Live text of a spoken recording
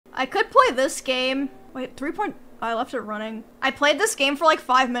I could play this game. Wait, I left it running. I played this game for like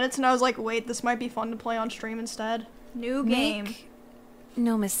 5 minutes and I was like, wait, this might be fun to play on stream instead. New game. Make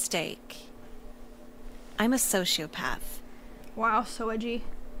no mistake. I'm a sociopath. Wow, so edgy.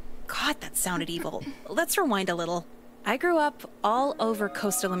 God, that sounded evil. Let's rewind a little. I grew up all over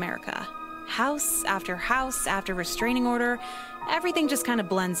coastal America. House after restraining order, everything just kind of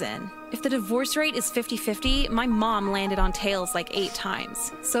blends in. If the divorce rate is 50-50, my mom landed on tails like 8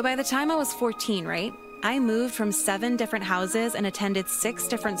 times. So by the time I was 14, right? I moved from 7 different houses and attended 6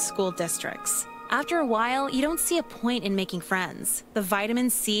 different school districts. After a while, you don't see a point in making friends. The Vitamin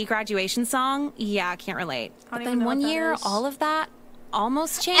C graduation song? Yeah, I can't relate. But then one year, all of that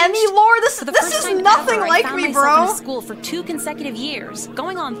almost changed. Emmylore, this is nothing like me, bro. In school for 2 consecutive years,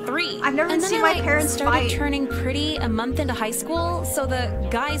 going on 3. I've never seen my parents started fight. Turning pretty a month into high school, so the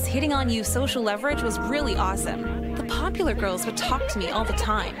guys hitting on you social leverage was really awesome. The popular girls would talk to me all the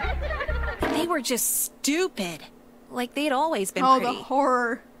time. And they were just stupid. Like they'd always been pretty. Oh, the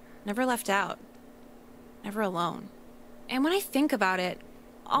horror. Never left out. Never alone. And when I think about it,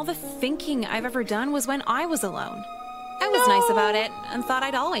 all the thinking I've ever done was when I was alone. I was nice about it, and thought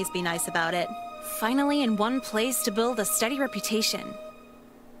I'd always be nice about it. Finally in one place to build a steady reputation.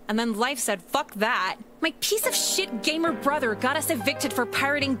 And then life said, fuck that. My piece of shit gamer brother got us evicted for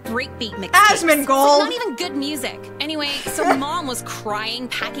pirating breakbeat mixtapes. Asmongold! Not even good music. Anyway, so mom was crying,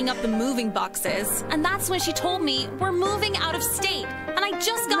 packing up the moving boxes. And that's when she told me, we're moving out of state. And I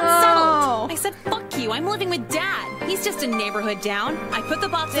just got settled. I said, fuck you, I'm living with dad. He's just a neighborhood down. I put the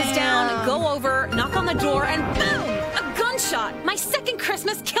boxes down, go over, knock on the door, and boom! A gunshot! My second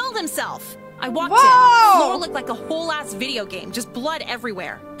Christmas killed himself! I walked in. Floor looked like a whole-ass video game, just blood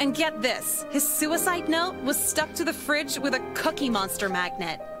everywhere. And get this, his suicide note was stuck to the fridge with a Cookie Monster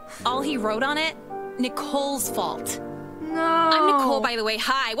magnet. All he wrote on it, Nicole's fault. No. I'm Nicole, by the way.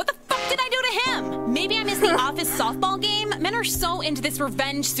 Hi. What the fuck did I do to him? Maybe I missed the office softball game? Men are so into this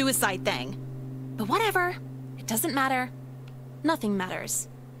revenge suicide thing. But whatever. It doesn't matter. Nothing matters.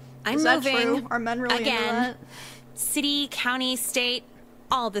 I'm moving. True? Are men really again. into that? City, county, state,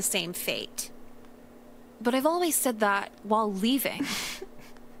 all the same fate. But I've always said that while leaving.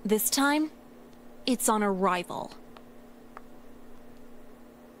 This time, it's on arrival.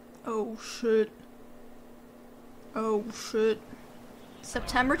 Oh shit. Oh shit.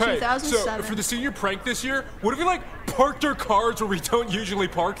 September 2007. So for the senior prank this year, what if we like parked our cars where we don't usually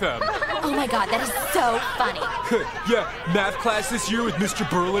park them? Oh my god, that is so funny. Yeah, math class this year with Mr.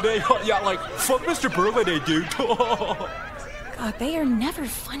 Blvd. Yeah, like, fuck Mr. Blvd, dude. God, they are never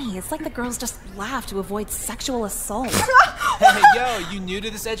funny. It's like the girls just laugh to avoid sexual assault. Hey, yo, you new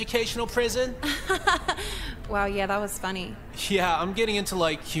to this educational prison? Wow, yeah, that was funny. Yeah, I'm getting into,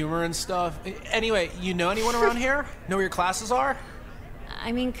 like, humor and stuff. Anyway, you know anyone around here? Know where your classes are?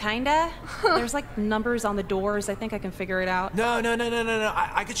 I mean, kinda. There's, like, numbers on the doors. I think I can figure it out. No.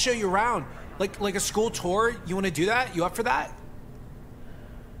 I could show you around. Like a school tour. You want to do that? You up for that?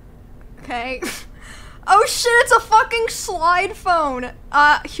 Okay. Oh shit, it's a fucking slide phone.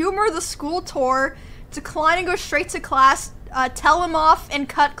 Humor the school tour. Decline and go straight to class. Tell him off and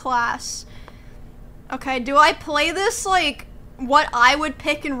cut class. Okay, do I play this like what I would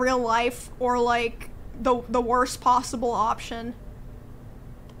pick in real life or like the worst possible option?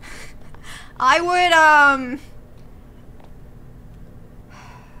 I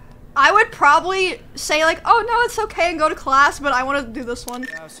would probably say like, oh no, it's okay and go to class, but I want to do this one.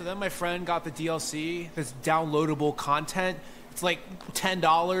 Yeah, so then my friend got the DLC, this downloadable content. It's like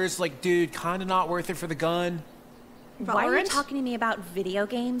 $10, like dude, kinda not worth it for the gun. Why are you talking to me about video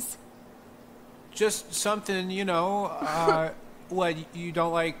games? Just something, you know, what, you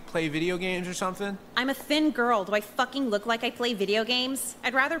don't like play video games or something? I'm a thin girl. Do I fucking look like I play video games?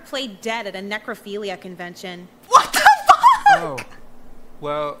 I'd rather play dead at a necrophilia convention. What the fuck? Oh,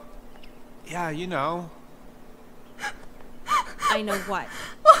 well, yeah, you know. I know what?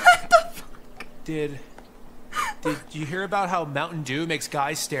 What the fuck? Did you hear about how Mountain Dew makes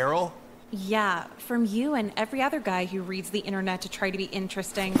guys sterile? Yeah, from you and every other guy who reads the internet to try to be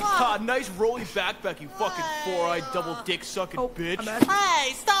interesting. Ah, nice rolling backpack, you fucking four-eyed double dick sucking bitch.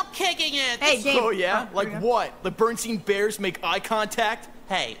 Hey, stop kicking it! Hey, Dave. Oh yeah? Like what? The Bernstein Bears make eye contact?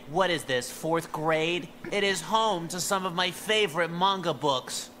 Hey, what is this, 4th grade? It is home to some of my favorite manga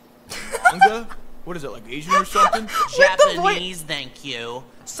books. Manga? What is it, like Asian or something? Japanese, thank you.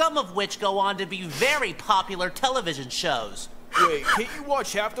 Some of which go on to be very popular television shows. Wait, can't you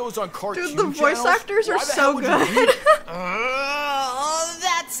watch half those on cartoon Dude, the voice channels? actors are Why the so hell would you good. do that?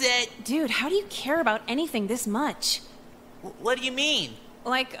 That's it. Dude, how do you care about anything this much? What do you mean?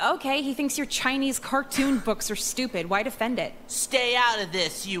 Like, okay, he thinks your Chinese cartoon books are stupid. Why defend it? Stay out of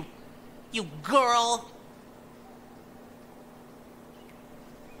this, you girl.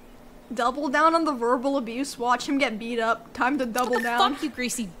 Double down on the verbal abuse. Watch him get beat up. Time to double down. Fuck you,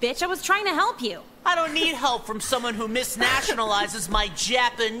 greasy bitch. I was trying to help you. I don't need help from someone who misnationalizes my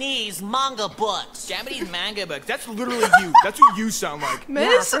Japanese manga books. Japanese manga books. That's literally you. That's what you sound like. Yeah,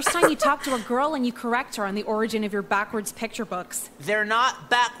 Miss? first time you talk to a girl and you correct her on the origin of your backwards picture books. They're not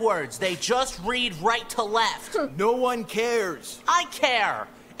backwards. They just read right to left. No one cares. I care.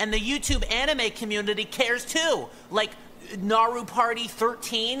 And the YouTube anime community cares too. Like Naru Party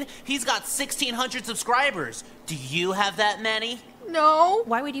 13, he's got 1,600 subscribers. Do you have that many? No.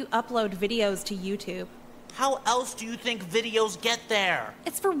 Why would you upload videos to YouTube? How else do you think videos get there?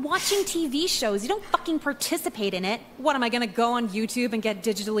 It's for watching TV shows. You don't fucking participate in it. What, am I gonna go on YouTube and get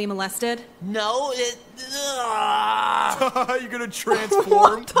digitally molested? No, You're gonna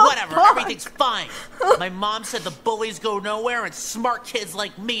transform? Whatever, everything's fine. My mom said the bullies go nowhere and smart kids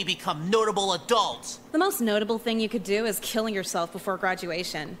like me become notable adults. The most notable thing you could do is killing yourself before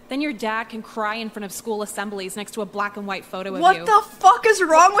graduation. Then your dad can cry in front of school assemblies next to a black and white photo of you. What the fuck is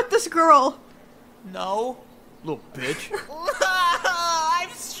wrong with this girl? No. Little bitch. I'm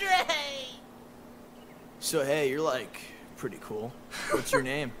straight. So hey, you're like pretty cool. What's your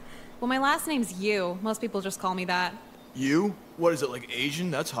name? Well, my last name's Yu. Most people just call me that. You? What is it, like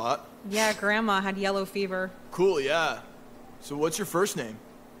Asian? That's hot. Yeah, Grandma had yellow fever. Cool, yeah. So what's your first name?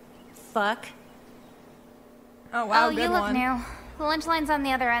 Fuck. Oh wow, you good look one. new. The lunch line's on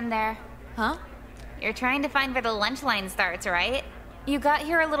the other end there. Huh? You're trying to find where the lunch line starts, right? You got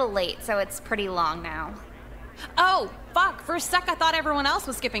here a little late, so it's pretty long now. Oh, fuck. For a sec, I thought everyone else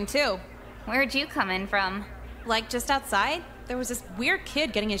was skipping too. Where'd you come in from? Like, just outside, there was this weird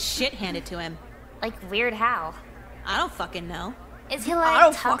kid getting his shit handed to him. Like, weird how? I don't fucking know. Is he I like,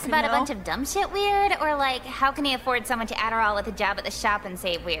 don't talks fucking about a know. bunch of dumb shit weird? Or like, how can he afford so much Adderall with a job at the shop and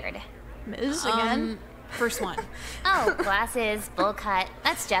say weird? Miz again. First one. Oh, glasses, bowl cut.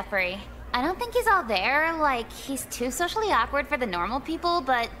 That's Jeffrey. I don't think he's all there. Like, he's too socially awkward for the normal people,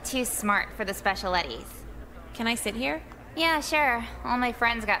 but too smart for the special eddies. Can I sit here? Yeah, sure. All my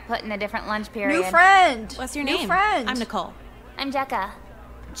friends got put in a different lunch period. New friend. What's your New name? friend. I'm Nicole. I'm Jekka.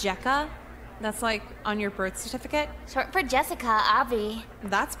 Jekka? That's like on your birth certificate? Short for Jessica, Avi.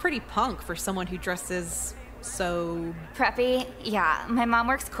 That's pretty punk for someone who dresses so... Preppy? Yeah, my mom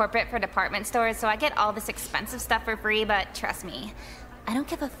works corporate for department stores, so I get all this expensive stuff for free, but trust me, I don't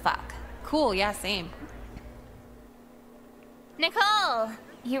give a fuck. Cool, yeah, same. Nicole!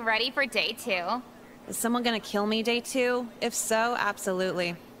 You ready for day 2? Is someone gonna kill me day 2? If so,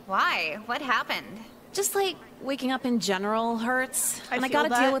 absolutely. Why? What happened? Just like waking up in general hurts. And I feel gotta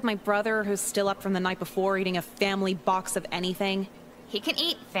that. deal with my brother who's still up from the night before eating a family box of anything. He can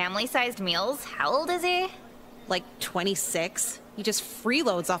eat family-sized meals? How old is he? Like 26. He just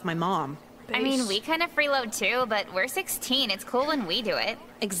freeloads off my mom. I mean, we kind of freeload too, but we're 16. It's cool when we do it.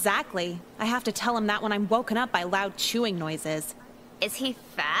 Exactly. I have to tell him that when I'm woken up by loud chewing noises. Is he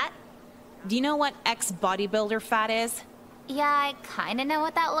fat? Do you know what ex-bodybuilder fat is? Yeah, I kind of know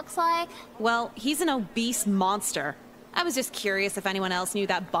what that looks like. Well, he's an obese monster. I was just curious if anyone else knew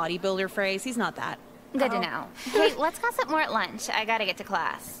that bodybuilder phrase. He's not that. Good to know. Hey, let's gossip more at lunch. I gotta get to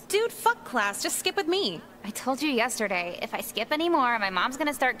class. Dude, fuck class. Just skip with me. I told you yesterday, if I skip anymore, my mom's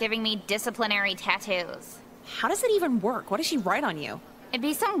gonna start giving me disciplinary tattoos. How does it even work? What does she write on you? It'd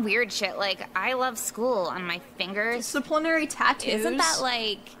be some weird shit like, I love school on my fingers. Disciplinary tattoos. Isn't that,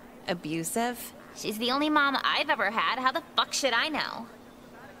 like, abusive? She's the only mom I've ever had. How the fuck should I know?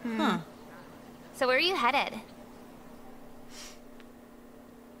 Huh. So where are you headed?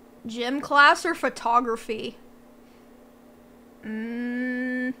 Gym class or photography?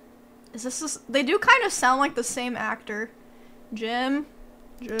 Is this? They do kind of sound like the same actor. Gym.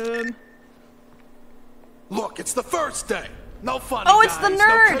 Look, it's the first day. No funny Oh, it's guys, the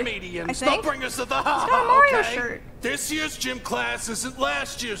nerd, no comedians. I think. Don't bring us to the He's got a Mario okay? shirt. This year's gym class isn't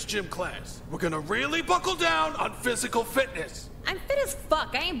last year's gym class. We're gonna really buckle down on physical fitness. I'm fit as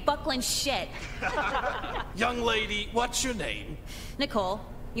fuck. I ain't buckling shit. Young lady, what's your name? Nicole,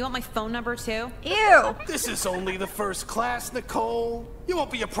 you want my phone number too? Ew. This is only the first class, Nicole. You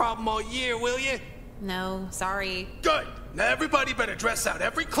won't be a problem all year, will you? No, sorry. Good. Now everybody better dress out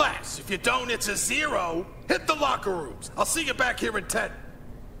every class. If you don't, it's a 0. Hit the locker rooms. I'll see you back here in 10.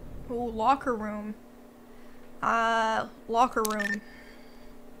 Ooh, locker room. Locker room.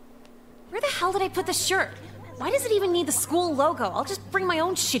 Where the hell did I put the shirt? Why does it even need the school logo? I'll just bring my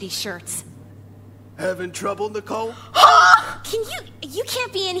own shitty shirts. Having trouble, Nicole? You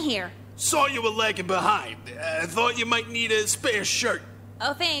can't be in here. Saw you were lagging behind. I thought you might need a spare shirt.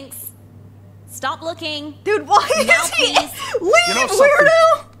 Oh, thanks. Stop looking. Dude, why Now, is he? please. Leave, You know something?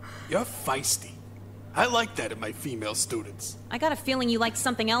 weirdo! You're feisty. I like that in my female students. I got a feeling you like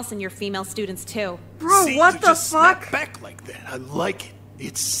something else in your female students, too. Bro, See, what you the just snap fuck? back like that. I like it.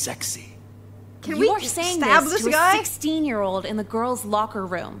 It's sexy. Can You we are saying stab this this to guy? a 16-year-old in the girls' locker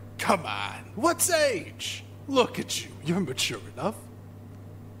room. Come on. What's age? Look at you. You're mature enough.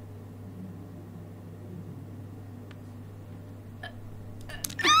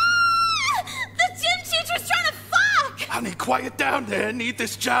 The gym teacher's trying to fuck! Honey, quiet down there. I need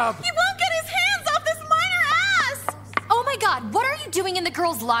this job. He won't get his hands off this minor ass! Oh my god, what are you doing in the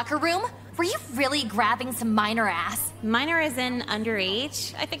girls' locker room? Were you really grabbing some minor ass? Minor is in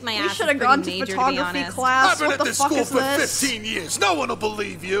underage. I think my We ass should is have gone pretty to major, photography to be honest. class. I've been What at the this fuck school is for this? 15 years. No one will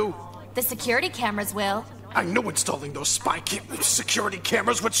believe you. The security cameras will. I knew installing those security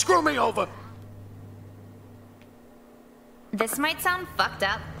cameras would screw me over. This might sound fucked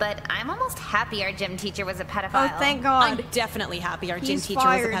up, but I'm almost happy our gym teacher was a pedophile. Oh, thank God. I'm definitely happy our gym He's teacher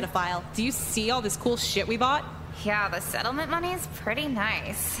fired. was a pedophile. Do you see all this cool shit we bought? Yeah, the settlement money is pretty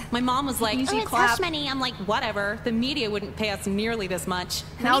nice. My mom was like, Easy oh, it's clap. hush money. I'm like, whatever. The media wouldn't pay us nearly this much.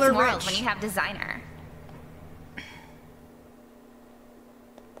 Who Now needs they're morals rich. when you have designer?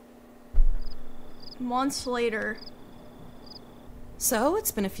 Months later. So,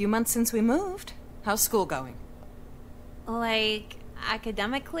 it's been a few months since we moved. How's school going? Like,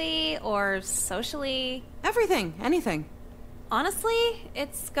 academically or socially? Everything, anything. Honestly,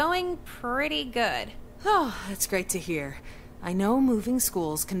 it's going pretty good. Oh, that's great to hear. I know moving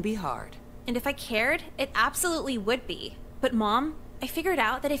schools can be hard. And if I cared, it absolutely would be. But Mom, I figured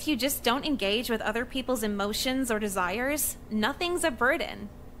out that if you just don't engage with other people's emotions or desires, nothing's a burden.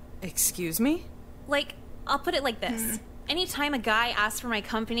 Excuse me? Like, I'll put it like this. Anytime a guy asks for my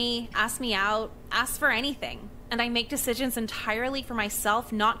company, asks me out, asks for anything, and I make decisions entirely for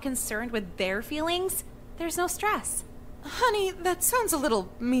myself, not concerned with their feelings, there's no stress. Honey, that sounds a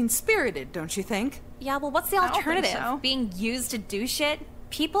little mean-spirited, don't you think? Yeah, well, what's the I don't think alternative? so. Being used to do shit?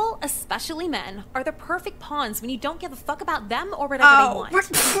 People, especially men, are the perfect pawns when you don't give a fuck about them or whatever they Oh, want.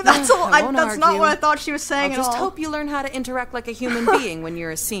 that's a, I won't that's not argue. what I thought she was saying I'll just at all. hope you learn how to interact like a human being when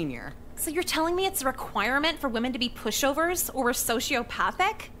you're a senior. So you're telling me it's a requirement for women to be pushovers or we're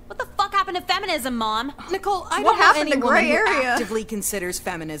sociopathic? What the fuck happened to feminism, Mom? Nicole, I What don't know happened to any woman gray who area? actively considers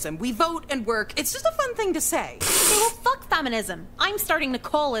feminism. We vote and work. It's just a fun thing to say. Okay, well, fuck feminism. I'm starting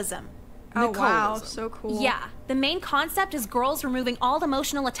Nicoleism. Oh wow, Nicoleism. so cool. Yeah, the main concept is girls removing all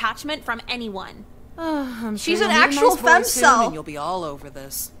emotional attachment from anyone. I'm She's sure an you'll meet a actual nice boy soon femcel. and you'll be all over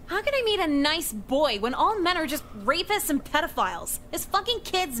this. How can I meet a nice boy when all men are just rapists and pedophiles? Is fucking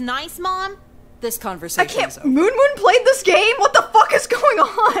kids nice, Mom? This I conversation is can't. over. Moon played this game? What the fuck is going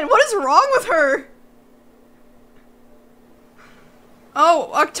on? What is wrong with her?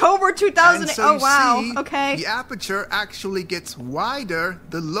 Oh, October 2008. And so Oh you wow. see, Okay. the aperture actually gets wider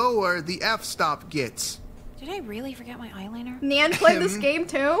the lower the f-stop gets. Did I really forget my eyeliner? Nan played this game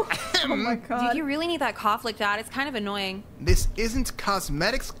too. Oh my god. Dude, you really need that cough licked out. It's kind of annoying. This isn't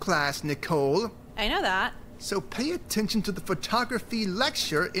cosmetics class, Nicole. I know that. So pay attention to the photography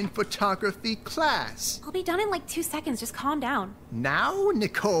lecture in photography class. I'll be done in like 2 seconds. Just calm down. Now,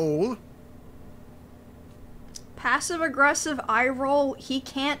 Nicole. Passive aggressive eye roll. He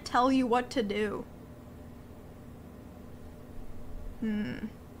can't tell you what to do.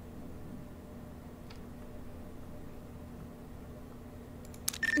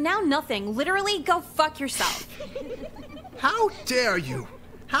 Now nothing. Literally, go fuck yourself. How dare you?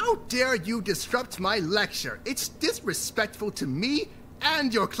 How dare you disrupt my lecture? It's disrespectful to me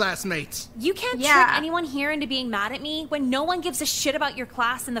and your classmates. You can't Yeah. trick anyone here into being mad at me when no one gives a shit about your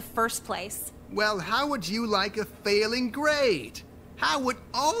class in the first place. Well, how would you like a failing grade? How would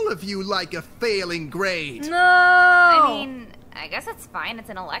all of you like a failing grade? No. I mean, I guess it's fine. It's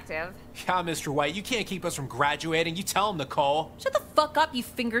an elective. Yeah, Mr. White, you can't keep us from graduating. You tell him, Nicole. Shut the fuck up, you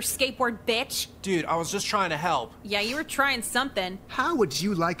finger skateboard bitch. Dude, I was just trying to help. Yeah, you were trying something. How would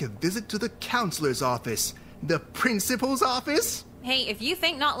you like a visit to the counselor's office? The principal's office? Hey, if you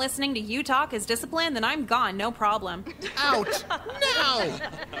think not listening to you talk is discipline, then I'm gone, no problem. Out! Now!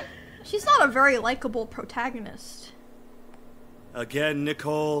 She's not a very likable protagonist. Again,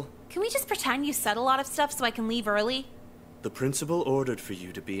 Nicole. Can we just pretend you said a lot of stuff so I can leave early? The principal ordered for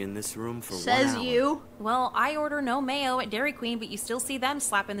you to be in this room for 1 Says hour. you. Well, I order no mayo at Dairy Queen, but you still see them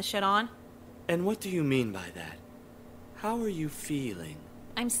slapping the shit on. And what do you mean by that? How are you feeling?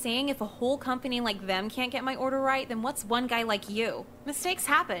 I'm saying if a whole company like them can't get my order right, then what's one guy like you? Mistakes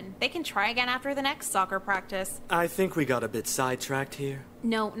happen. They can try again after the next soccer practice. I think we got a bit sidetracked here.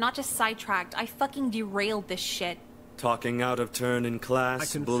 No, not just sidetracked. I fucking derailed this shit. Talking out of turn in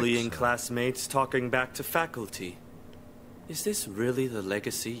class, bullying classmates, talking back to faculty. Is this really the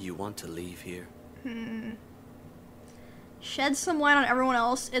legacy you want to leave here? Shed some light on everyone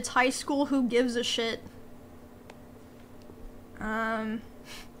else. It's high school, who gives a shit? What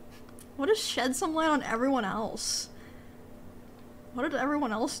does shed some light on everyone else? What did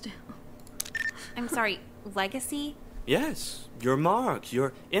everyone else do? I'm sorry, legacy? Yes, your mark,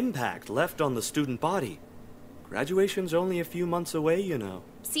 your impact left on the student body. Graduation's only a few months away, you know.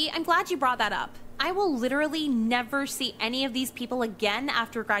 See, I'm glad you brought that up. I will literally never see any of these people again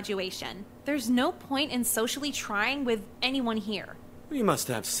after graduation. There's no point in socially trying with anyone here. You must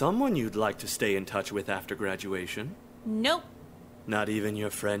have someone you'd like to stay in touch with after graduation. Nope. Not even your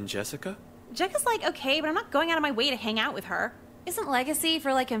friend Jessica? Jessica's like, okay, but I'm not going out of my way to hang out with her. Isn't legacy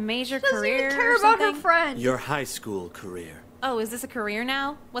for like a major career? She doesn't even care about her friend. Your high school career. Oh, is this a career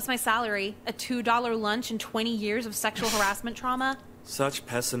now? What's my salary? A $2 lunch and 20 years of sexual harassment trauma? Such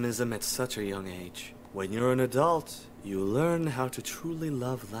pessimism at such a young age. When you're an adult, you learn how to truly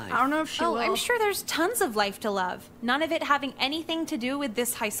love life. I don't know if she will. I'm sure there's tons of life to love. None of it having anything to do with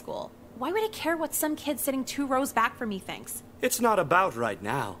this high school. Why would I care what some kid sitting 2 rows back from me thinks? It's not about right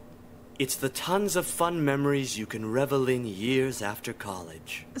now. It's the tons of fun memories you can revel in years after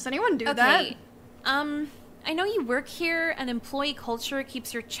college. Does anyone do that? I know you work here and employee culture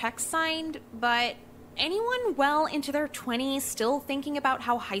keeps your checks signed, but anyone well into their 20s still thinking about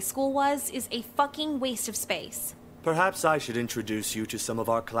how high school was is a fucking waste of space. Perhaps I should introduce you to some of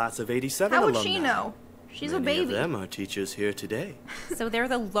our class of 87 How alumni. would she know? She's Many a baby. of them are teachers here today. So they're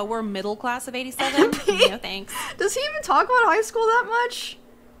the lower middle class of 87? No thanks. Does he even talk about high school that much?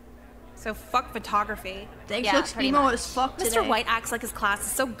 So fuck photography. Thanks, looks emo as fuck today. Mr. White acts like his class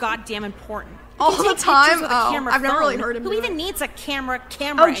is so goddamn important. All the time? With a camera I've never really phone. heard him Who do even it. needs a camera Oh,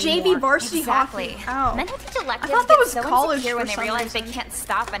 anymore? JV varsity Exactly. hockey. Oh. Mental teach electives I thought that was get so college insecure for when they some realize they reason. can't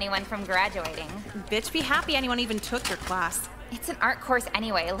stop anyone from graduating. Bitch, be happy anyone even took your class. It's an art course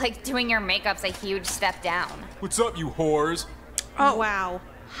anyway, like doing your makeup's a huge step down. What's up, you whores? Oh, wow.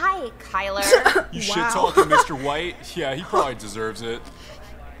 Hi, Kyler. You shit-talking Mr. White? Yeah, he probably deserves it.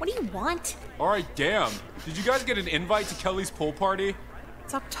 What do you want? Alright, damn. Did you guys get an invite to Kelly's pool party?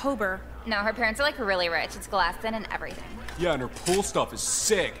 It's October. No, her parents are like really rich. It's glassed in and everything. Yeah, and her pool stuff is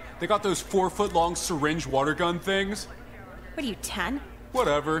sick. They got those 4-foot-long syringe water gun things. What are you, 10?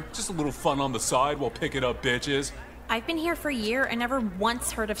 Whatever, just a little fun on the side while picking up bitches. I've been here for a year and never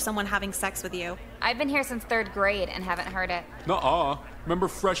once heard of someone having sex with you. I've been here since 3rd grade and haven't heard it. Nuh-uh. Remember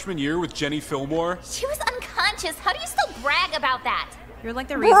freshman year with Jenny Fillmore? She was unconscious. How do you still brag about that? You're like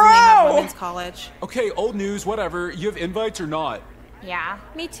the reason they have women's college. Okay, old news, whatever. You have invites or not? Yeah.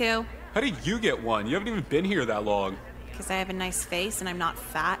 Me too. How did you get one? You haven't even been here that long. Because I have a nice face and I'm not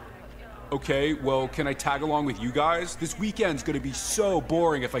fat. Okay, well, can I tag along with you guys? This weekend's gonna be so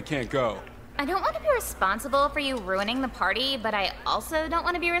boring if I can't go. I don't want to be responsible for you ruining the party, but I also don't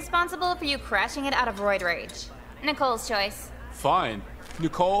want to be responsible for you crashing it out of roid rage. Nicole's choice. Fine.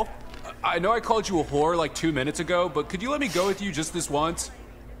 Nicole, I know I called you a whore like 2 minutes ago, but could you let me go with you just this once?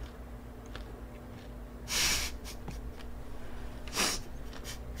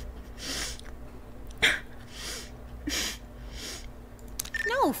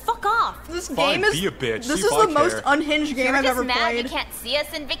 No, fuck off. This Fine, game is. be a bitch. This See is if I the most care. unhinged game You're I've just ever mad played. you can't see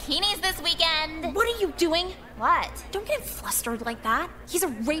us in bikinis this weekend. What are you doing? What? Don't get flustered like that. He's a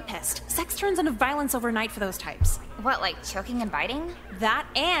rapist. Sex turns into violence overnight for those types. What, like choking and biting? That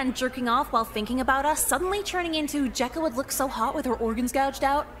and jerking off while thinking about us suddenly turning into Jekka would look so hot with her organs gouged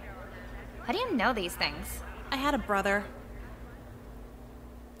out. How do you know these things? I had a brother.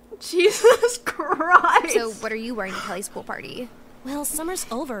 Jesus Christ. So what are you wearing to Kelly's pool party? Well, summer's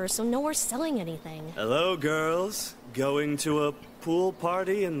over, so no more selling anything. Hello, girls. Going to a pool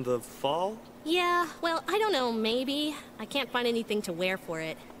party in the fall? Yeah, well, I don't know, maybe. I can't find anything to wear for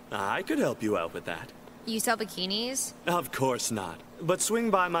it. I could help you out with that. You sell bikinis? Of course not. But swing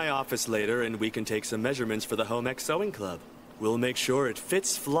by my office later and we can take some measurements for the Home Ec Sewing Club. We'll make sure it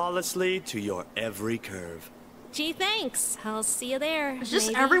fits flawlessly to your every curve. Gee, thanks. I'll see you there. Is just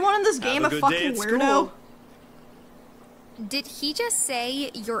maybe. everyone in this game Have a a good day fucking at weirdo? school. Did he just say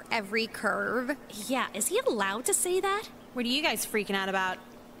your every curve? Yeah, is he allowed to say that? What are you guys freaking out about?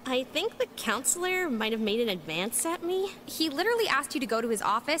 I think the counselor might have made an advance at me. He literally asked you to go to his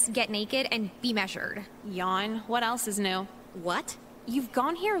office, get naked, and be measured. Yawn. What else is new? What? You've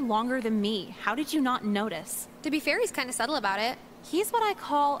gone here longer than me. How did you not notice? To be fair, he's kind of subtle about it. He's what I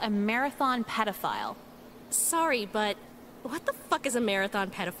call a marathon pedophile. Sorry, but what the fuck is a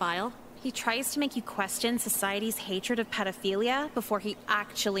marathon pedophile? He tries to make you question society's hatred of pedophilia before he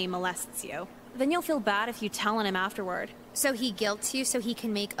actually molests you. Then you'll feel bad if you tell on him afterward. So he guilts you so he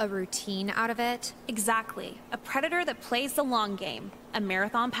can make a routine out of it? Exactly. A predator that plays the long game. A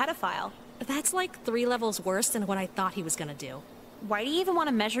marathon pedophile. That's like 3 levels worse than what I thought he was gonna do. Why do you even want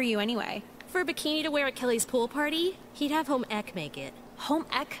to measure you anyway? For a bikini to wear at Kelly's pool party, he'd have Home Ec make it. Home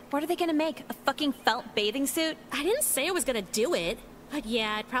Ec? What are they gonna make? A fucking felt bathing suit? I didn't say I was gonna do it. But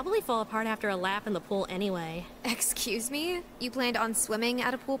yeah, I'd probably fall apart after a lap in the pool anyway. Excuse me? You planned on swimming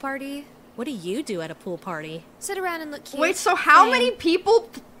at a pool party? What do you do at a pool party? Sit around and look cute. Wait, so how many people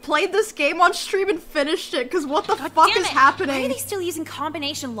played this game on stream and finished it? Because what the fuck is happening? Why are they still using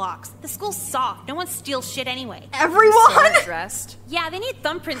combination locks? The school's soft. No one steals shit anyway. Everyone? Dressed. Yeah, they need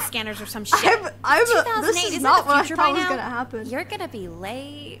thumbprint scanners or some shit. This is not what I thought was gonna happen. You're gonna be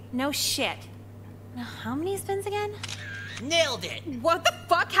late. No shit. Now, how many spins again? Nailed it! What the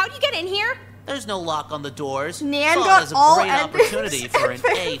fuck? How'd you get in here? There's no lock on the doors. Nan Saw got it as a all great endings opportunity for an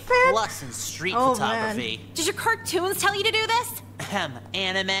A+ in street photography. Man. Did your cartoons tell you to do this?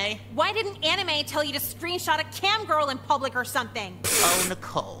 Anime? Why didn't anime tell you to screenshot a cam girl in public or something? Oh,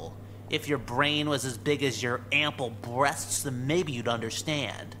 Nicole. If your brain was as big as your ample breasts, then maybe you'd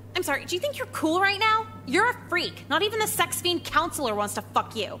understand. I'm sorry, do you think you're cool right now? You're a freak. Not even the sex fiend counselor wants to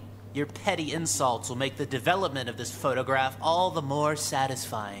fuck you. Your petty insults will make the development of this photograph all the more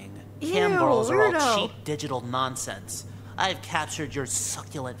satisfying. Cam girls are all cheap digital nonsense. I've captured your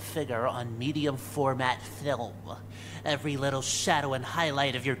succulent figure on medium format film. Every little shadow and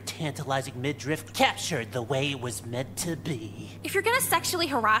highlight of your tantalizing midriff captured the way it was meant to be. If you're gonna sexually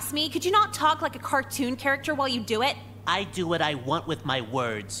harass me, could you not talk like a cartoon character while you do it? I do what I want with my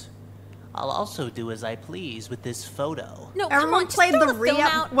words. I'll also do as I please with this photo. No, everyone played the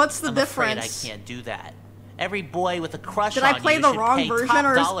re-up. What's the difference? I'm afraid I can't do that. Every boy with a crush on you should pay the wrong version,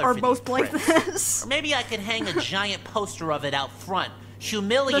 or for both like this? Or maybe I could hang a giant poster of it out front,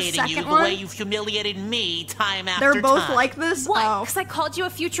 humiliating you the one? way you've humiliated me time after time. They're both like this? What? Because I called you a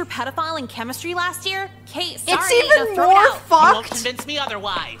future pedophile in chemistry last year? Kate, sorry, it's even throw more it out. fucked. You won't convince me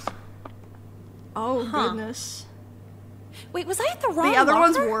otherwise. Oh, goodness. Wait, was I at the wrong The other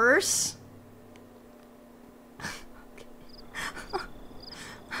locker? one's worse?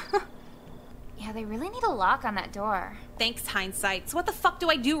 Yeah, they really need a lock on that door. Thanks, hindsight. So what the fuck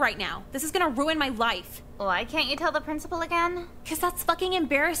do I do right now? This is gonna ruin my life. Why can't you tell the principal again? 'Cause that's fucking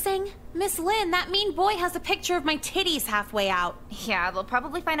embarrassing. Miss Lynn, that mean boy has a picture of my titties halfway out. Yeah, they'll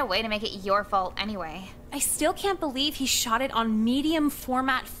probably find a way to make it your fault anyway. I still can't believe he shot it on medium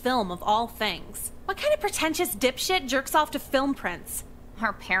format film of all things. What kind of pretentious dipshit jerks off to film prints?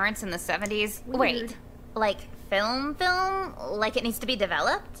 Our parents in the 70s? Weird. Wait, like film? Like it needs to be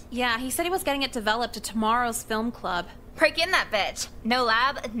developed? Yeah, he said he was getting it developed at tomorrow's film club. Break in that bitch. No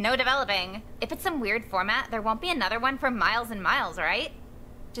lab, no developing. If it's some weird format, there won't be another one for miles and miles, right?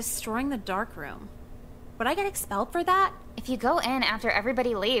 Destroying the darkroom. Would I get expelled for that? If you go in after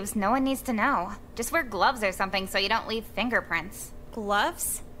everybody leaves, no one needs to know. Just wear gloves or something so you don't leave fingerprints.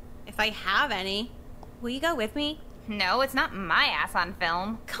 Gloves? If I have any. Will you go with me? No, it's not my ass on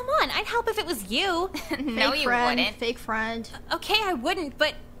film. Come on, I'd help if it was you. No, you wouldn't. Fake friend. Okay, I wouldn't,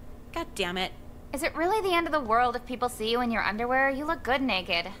 but... God damn it. Is it really the end of the world if people see you in your underwear? You look good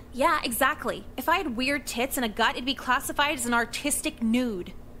naked. Yeah, exactly. If I had weird tits and a gut, it'd be classified as an artistic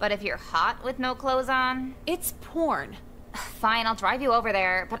nude. But if you're hot with no clothes on? It's porn. Fine, I'll drive you over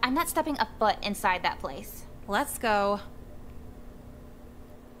there, but I'm not stepping a foot inside that place. Let's go.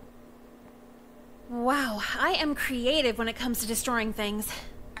 Wow, I am creative when it comes to destroying things.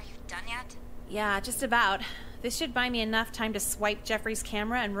 Are you done yet? Yeah, just about. This should buy me enough time to swipe Jeffrey's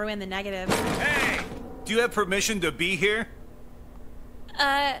camera and ruin the negatives. Hey! Do you have permission to be here?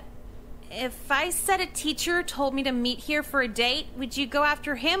 If I said a teacher told me to meet here for a date, would you go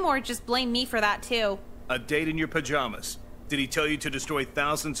after him or just blame me for that too? A date in your pajamas. Did he tell you to destroy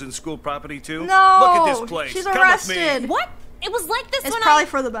thousands in school property too? No! Look at this place. She's Come arrested. with me. What? It was like this it's when probably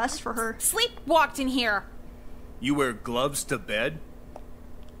for the best for her. Sleepwalked in here. You wear gloves to bed?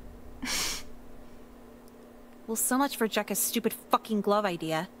 Well, so much for Jekka's stupid fucking glove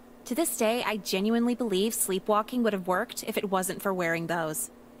idea. To this day, I genuinely believe sleepwalking would have worked if it wasn't for wearing those.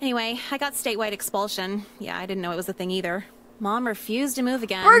 Anyway, I got statewide expulsion. Yeah, I didn't know it was a thing either. Mom refused to move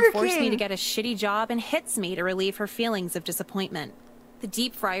again, forced me to get a shitty job, and hits me to relieve her feelings of disappointment. The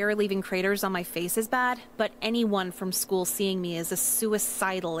deep fryer leaving craters on my face is bad, but anyone from school seeing me is a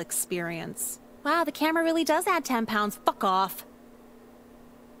suicidal experience. Wow, the camera really does add 10 pounds. Fuck off.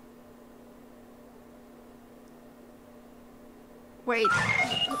 Wait.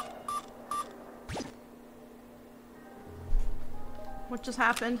 What just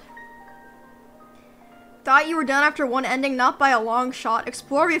happened? Thought you were done after one ending, not by a long shot.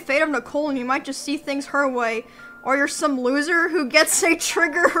 Explore the fate of Nicole and you might just see things her way. Or you're some loser who gets a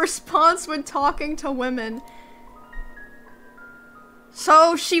trigger response when talking to women.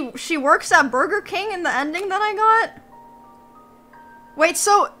 So she works at Burger King in the ending that I got? Wait,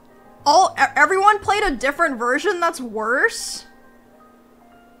 so everyone played a different version that's worse?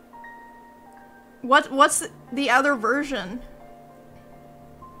 What's the other version?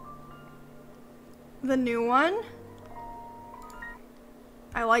 The new one?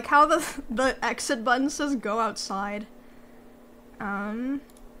 I like how the exit button says go outside.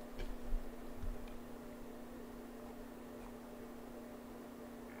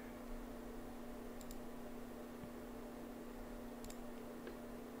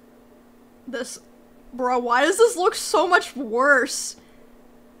 Bro, why does this look so much worse?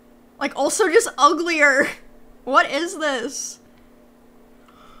 Like, also just uglier. What is this?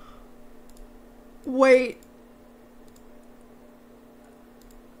 Wait.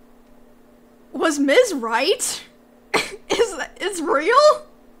 Was Ms. right? Is real?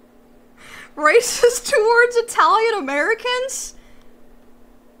 Racist towards Italian Americans?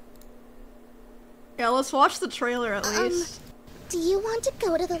 Yeah, let's watch the trailer at least. Do you want to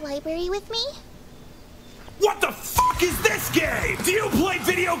go to the library with me? What the fuck is this game? Do you play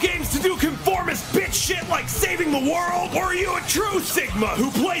video games to do conformist bitch shit like saving the world? Or are you a true Sigma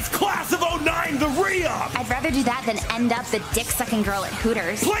who plays Class of 09 the re-up? I'd rather do that than end up the dick-sucking girl at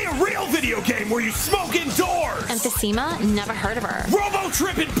Hooters. Play a real video game where you smoke indoors. Emphysema? Never heard of her.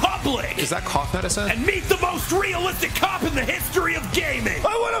 Robo-trip in public. Is that cough medicine? And meet the most realistic cop in the history of gaming.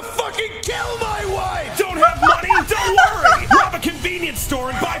 I want to fucking kill my wife. Don't have money? Don't worry. Rob a convenience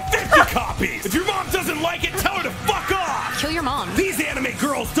store and buy 50 copies. If your mom doesn't like it, tell her to fuck off! Kill your mom. These anime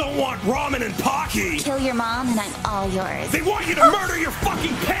girls don't want ramen and Pocky. Kill your mom and I'm all yours. They want you to murder your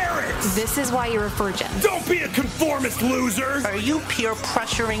fucking parents! This is why you're a virgin. Don't be a conformist, loser! Are you peer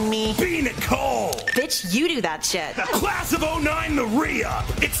pressuring me? Be Nicole! Bitch, you do that shit. Class of 09 the re-up.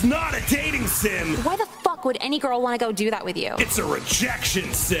 It's not a dating sim. Why the fuck would any girl want to go do that with you? It's a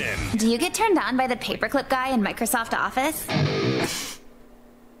rejection sim. Do you get turned on by the paperclip guy in Microsoft Office?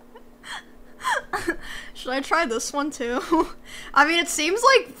 Should I try this one too? I mean, it seems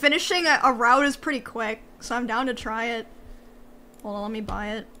like finishing a route is pretty quick, so I'm down to try it. Hold on, let me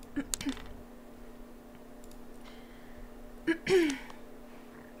buy it.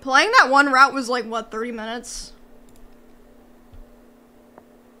 Playing that one route was like, what, 30 minutes?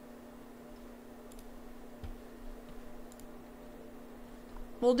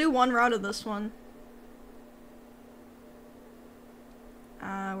 We'll do one route of this one.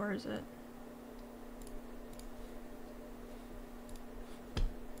 Where is it?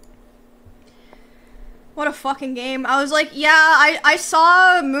 What a fucking game. I was like, yeah, I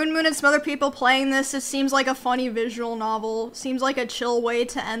saw Moon and some other people playing this. It seems like a funny visual novel. Seems like a chill way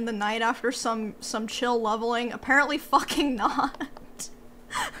to end the night after some chill leveling. Apparently fucking not.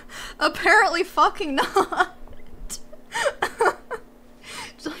 Apparently fucking not.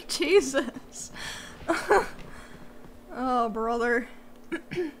 It's like, Jesus. Oh, brother.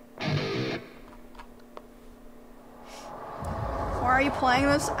 Why are you playing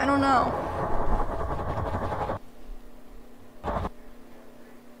this? I don't know.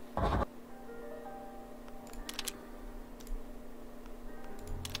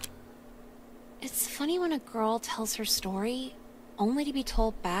 It's funny when a girl tells her story, only to be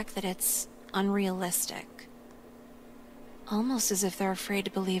told back that it's unrealistic. Almost as if they're afraid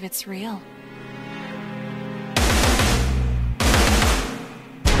to believe it's real.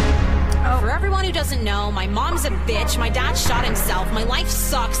 For everyone who doesn't know, my mom's a bitch, my dad shot himself, my life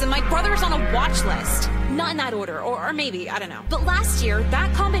sucks, and my brother's on a watch list. Not in that order, or maybe, I don't know. But last year,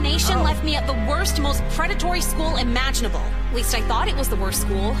 that combination left me at the worst, most predatory school imaginable. At least I thought it was the worst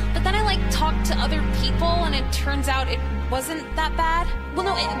school. But then I, talked to other people, and it turns out it wasn't that bad. Well,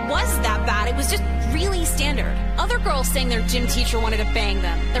 no, it was that bad. It was just really standard. Other girls saying their gym teacher wanted to bang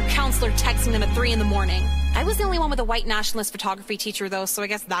them. Their counselor texting them at 3 in the morning. I was the only one with a white nationalist photography teacher, though, so I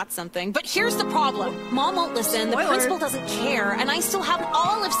guess that's something. But here's the problem. Mom won't listen, the principal doesn't care, and I still have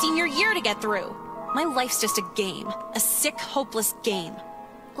all of senior year to get through. My life's just a game. A sick, hopeless game.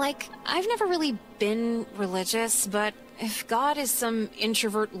 I've never really been religious, but if God is some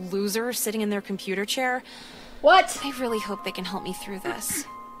introvert loser sitting in their computer chair... What? I really hope they can help me through this.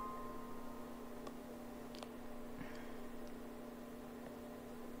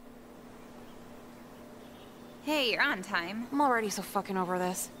 Hey, you're on time. I'm already so fucking over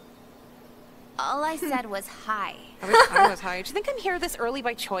this. All I said was hi. I was high. Do you think I'm here this early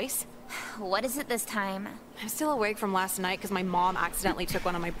by choice? What is it this time? I'm still awake from last night because my mom accidentally took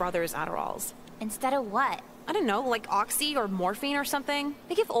one of my brother's Adderalls. Instead of what? I don't know, like Oxy or morphine or something.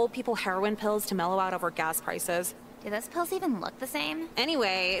 They give old people heroin pills to mellow out over gas prices. Do those pills even look the same?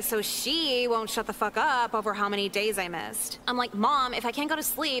 Anyway, so she won't shut the fuck up over how many days I missed. I'm like, Mom, if I can't go to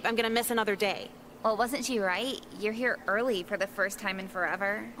sleep, I'm gonna miss another day. Well, wasn't she right? You're here early for the first time in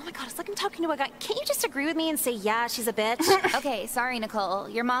forever. Oh my god, it's like I'm talking to a guy. Can't you just agree with me and say, yeah, she's a bitch? Okay, sorry, Nicole.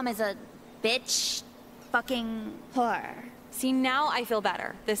 Your mom is a bitch fucking whore. See, now I feel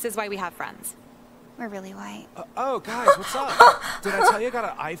better. This is why we have friends. We're really white. Oh, guys, what's up? Did I tell you I got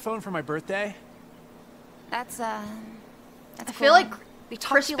an iPhone for my birthday? That's I cool. feel like We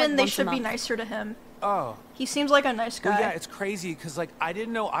talk to you, Crispin, like, they once a should be month. nicer to him. Oh. He seems like a nice guy. Well, yeah, it's crazy because, like, I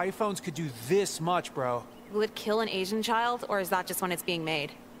didn't know iPhones could do this much, bro. Will it kill an Asian child, or is that just when it's being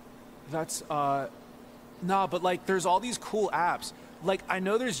made? That's, nah, but, like, there's all these cool apps. Like, I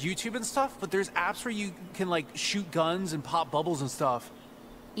know there's YouTube and stuff, but there's apps where you can, like, shoot guns and pop bubbles and stuff.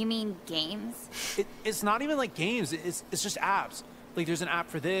 You mean games? It's not even like games, it's just apps. Like, there's an app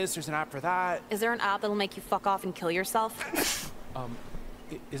for this, there's an app for that. Is there an app that'll make you fuck off and kill yourself?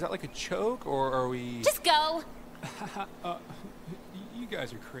 Is that like a joke, or are we... Just go! You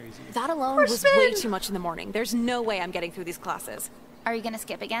guys are crazy. That alone was way too much in the morning. There's no way I'm getting through these classes. Are you gonna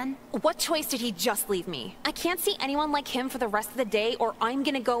skip again? What choice did he just leave me? I can't see anyone like him for the rest of the day, or I'm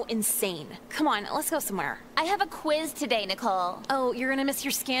gonna go insane. Come on, let's go somewhere. I have a quiz today, Nicole. Oh, you're gonna miss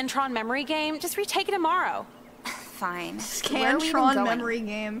your Scantron memory game? Just retake it tomorrow. Fine. Scantron memory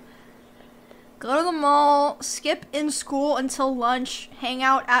game. Go to the mall, skip in school until lunch, hang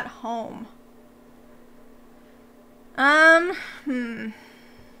out at home.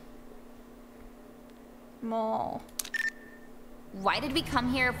 Mall. Why did we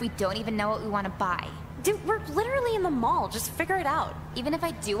come here if we don't even know what we want to buy? Dude, we're literally in the mall. Just figure it out. Even if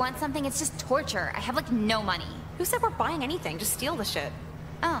I do want something, it's just torture. I have, like, no money. Who said we're buying anything? Just steal the shit.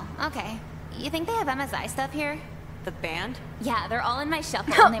 Oh, okay. You think they have MSI stuff here? The band? Yeah, they're all in my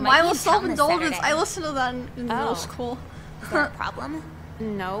shuffle, and they might be in town this Saturday. I listened to that in middle school. Is there a problem?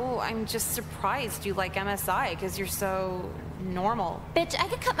 No, I'm just surprised you like MSI, because you're so... normal. Bitch, I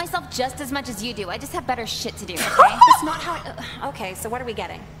could cut myself just as much as you do. I just have better shit to do, okay? That's not how I... okay, so what are we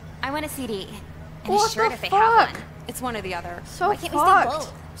getting? I want a CD. And What a shirt the if they have one. It's one or the other. So Why can't we steal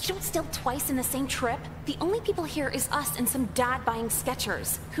both? You don't steal twice in the same trip. The only people here is us and some dad buying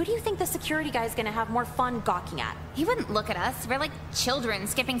Skechers. Who do you think the security guy is gonna have more fun gawking at? He wouldn't look at us. We're like children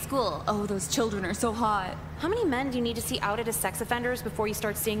skipping school. Oh, those children are so hot. How many men do you need to see outed as sex offenders before you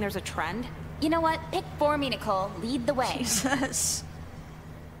start seeing there's a trend? You know what? Pick for me, Nicole. Lead the way. Jesus.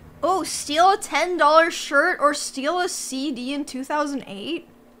 Oh, steal a $10 shirt or steal a CD in 2008?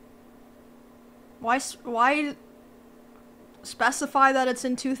 Why specify that it's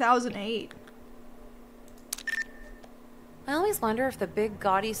in 2008? I always wonder if the big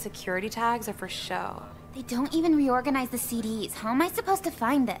gaudy security tags are for show. They don't even reorganize the CDs. How am I supposed to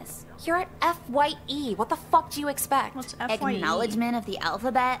find this? You're at FYE. What the fuck do you expect? What's FYE? Acknowledgement of the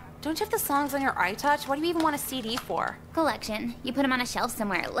alphabet? Don't you have the songs on your iTouch? What do you even want a CD for? Collection. You put them on a shelf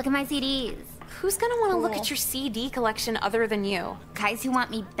somewhere. Look at my CDs. Who's gonna want to look at your CD collection other than you? Guys who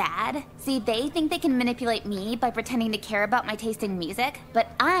want me bad? See, they think they can manipulate me by pretending to care about my taste in music, but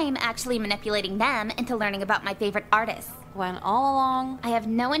I'm actually manipulating them into learning about my favorite artists. When all along, I have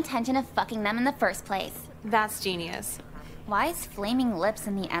no intention of fucking them in the first place. That's genius. Why is Flaming Lips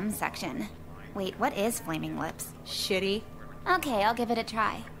in the M section? Wait, what is Flaming Lips? Shitty. Okay, I'll give it a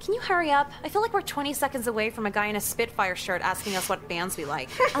try. Can you hurry up? I feel like we're 20 seconds away from a guy in a Spitfire shirt asking us what bands we like.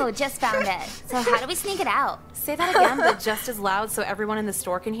 Oh, just found it. So how do we sneak it out? Say that again, but just as loud so everyone in the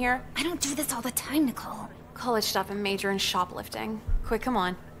store can hear. I don't do this all the time, Nicole. College stuff and major in shoplifting. Quick, come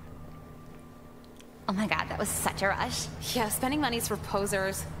on. Oh my god, that was such a rush. Yeah, spending money's for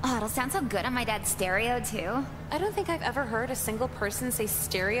posers. Oh, it'll sound so good on my dad's stereo, too. I don't think I've ever heard a single person say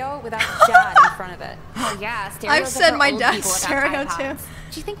stereo without dad in front of it. Oh yeah, stereo. I've said my dad's stereo, too.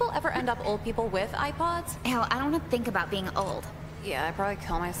 Do you think we'll ever end up old people with iPods? Ew, I don't want to think about being old. Yeah, I'd probably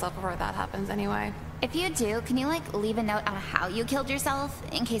kill myself before that happens anyway. If you do, can you, like, leave a note on how you killed yourself,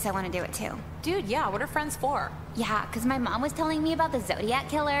 in case I want to do it too? Dude, yeah, what are friends for? Yeah, because my mom was telling me about the Zodiac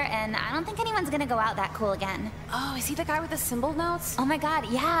Killer, and I don't think anyone's gonna go out that cool again. Oh, is he the guy with the symbol notes? Oh my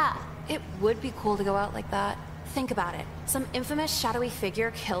god, yeah! It would be cool to go out like that. Think about it. Some infamous shadowy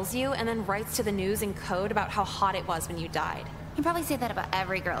figure kills you and then writes to the news in code about how hot it was when you died. He'd probably say that about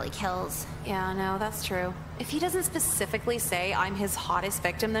every girl he kills. Yeah, no, that's true. If he doesn't specifically say I'm his hottest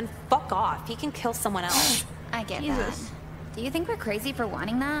victim, then fuck off. He can kill someone else. I get Jesus. Do you think we're crazy for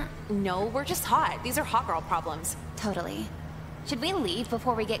wanting that? No, we're just hot. These are hot girl problems. Totally. Should we leave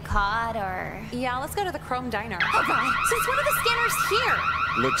before we get caught, or...? Yeah, let's go to the Chrome Diner. Oh god, since when are the scanners here?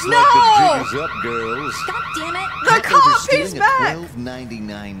 Looks like the jig is up, girls. God damn it! The cop, he's back!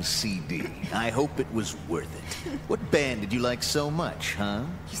 $12.99 CD. I hope it was worth it. What band did you like so much, huh?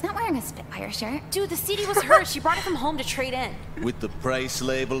 He's not wearing a Spitfire shirt. Dude, the CD was hers. She brought it from home to trade in. With the price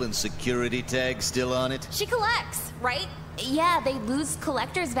label and security tag still on it? She collects, right? Yeah, they lose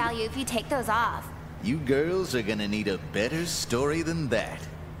collector's value if you take those off. You girls are gonna need a better story than that.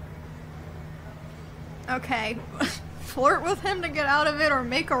 Okay. Flirt with him to get out of it or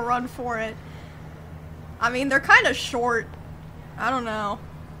make a run for it. I mean, they're kind of short. I don't know.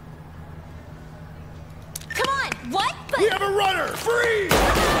 Come on! What? We have a runner! Freeze!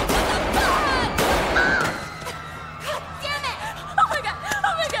 God damn it! Oh my god,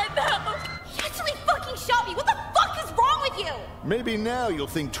 no! He actually fucking shot me! What the fuck is wrong with you? Maybe now you'll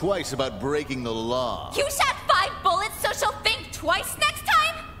think twice about breaking the law. You shot 5 bullets, so she'll think twice next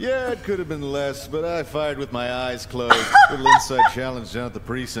time? Yeah, it could have been less, but I fired with my eyes closed. Little inside challenge down at the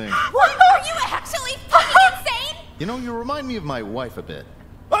precinct. What? Are you actually fucking insane? You know, you remind me of my wife a bit.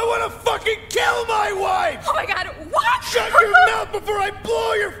 I want to fucking kill my wife! Oh my god, what? Shut your mouth before I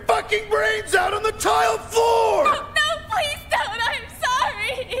blow your fucking brains out on the tile floor! No, please don't, I'm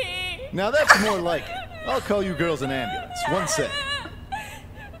sorry! Now that's more like it. I'll call you girls an ambulance. One sec.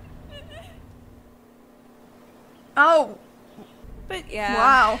 Oh. But yeah.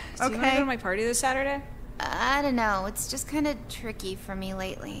 Wow. So you wanna go to my party this Saturday? I don't know. It's just kind of tricky for me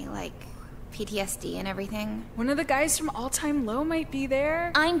lately, like PTSD and everything. One of the guys from All Time Low might be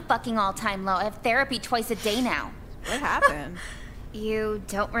there. I'm fucking all time low. I have therapy twice a day now. What happened? You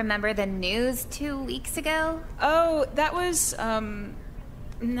don't remember the news 2 weeks ago? Oh, that was,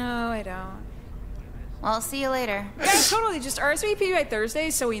 no, I don't. Well, I'll see you later. Yeah, totally. Just RSVP by Thursday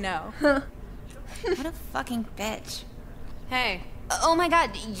so we know. What a fucking bitch. Hey. Oh my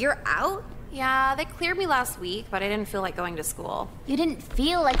god, you're out? Yeah, they cleared me last week, but I didn't feel like going to school. You didn't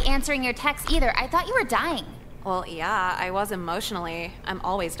feel like answering your texts either. I thought you were dying. Well, yeah, I was emotionally. I'm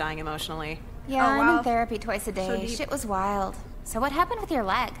always dying emotionally. Yeah, Oh, wow. I'm in therapy twice a day. So deep. Shit was wild. So what happened with your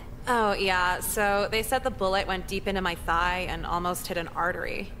leg? Oh, yeah, so they said the bullet went deep into my thigh and almost hit an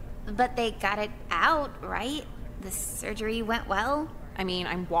artery. But they got it out, right? The surgery went well? I mean,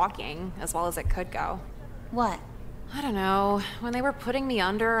 I'm walking as well as it could go. What? I don't know. When they were putting me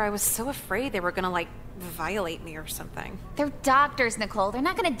under, I was so afraid they were gonna, like, violate me or something. They're doctors, Nicole. They're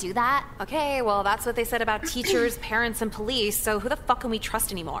not gonna do that. Okay, well, that's what they said about teachers, parents, and police, so who the fuck can we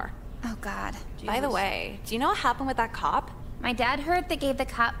trust anymore? Oh, God. By the way, do you know what happened with that cop? My dad heard they gave the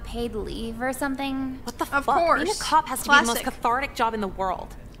cop paid leave or something. What the Of fuck? course. Being a cop has to be the most Classic. cathartic job in the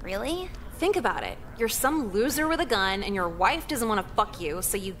world. Really? Think about it. You're some loser with a gun, and your wife doesn't want to fuck you,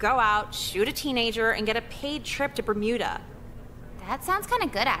 so you go out, shoot a teenager, and get a paid trip to Bermuda. That sounds kind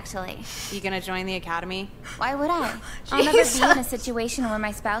of good, actually. You gonna join the academy? Why would I? I'll never be in a situation where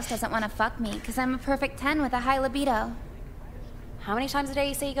my spouse doesn't want to fuck me, because I'm a perfect 10 with a high libido. How many times a day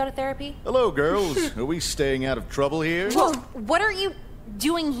you say you go to therapy? Hello, girls. Are we staying out of trouble here? Whoa, what are you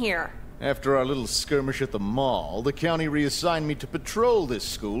doing here? After our little skirmish at the mall, the county reassigned me to patrol this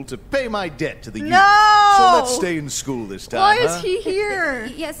school to pay my debt to the youth. No! So let's stay in school this time, Why huh? is he here?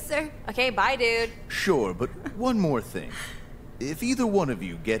 Yes, sir. Okay, bye, dude. Sure, but one more thing. If either one of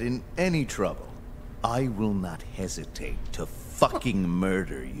you get in any trouble, I will not hesitate to fucking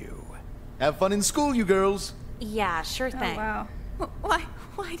murder you. Have fun in school, you girls. Yeah, sure thing. Oh, wow.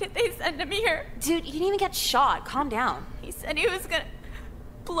 Why did they send him here? Dude, you didn't even get shot. Calm down. He said he was gonna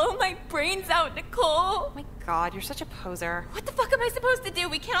blow my brains out, Nicole. Oh my god, you're such a poser. What the fuck am I supposed to do?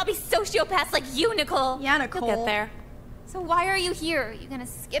 We can't all be sociopaths like you, Nicole. Yeah, Nicole. You'll get there. So why are you here? You gonna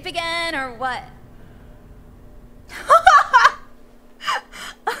skip again, or what?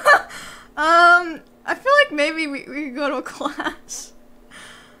 I feel like maybe we could go to a class.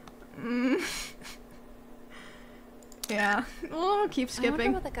 Yeah, we'll keep I skipping.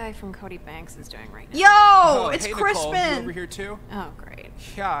 wonder what the guy from Cody Banks is doing right now. Yo, it's hey, Nicole, you Crispin. over here too? Oh, great.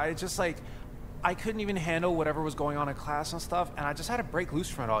 Yeah, I just like, I couldn't even handle whatever was going on in class and stuff, and I just had to break loose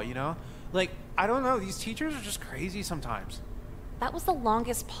from it all, you know? Like, I don't know, these teachers are just crazy sometimes. That was the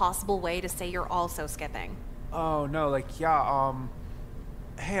longest possible way to say you're also skipping. Oh, no, like, yeah,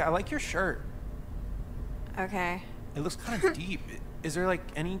 hey, I like your shirt. Okay. It looks kind of deep. Is there, like,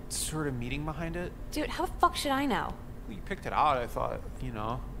 any sort of meaning behind it? Dude, how the fuck should I know? You picked it out, I thought, you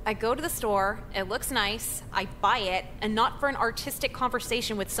know. I go to the store, it looks nice, I buy it, and not for an artistic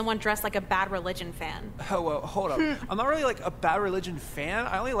conversation with someone dressed like a Bad Religion fan. Oh, well, hold up. I'm not really, like, a Bad Religion fan.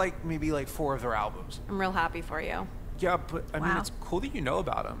 I only like maybe, like, 4 of their albums. I'm real happy for you. Yeah, but I mean, it's cool that you know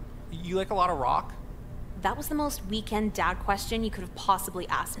about him. You like a lot of rock? That was the most weekend dad question you could have possibly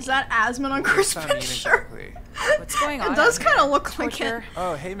asked me. Is that Asmon on Crispin's shirt? Exactly. What's going on? It does kind of look like it.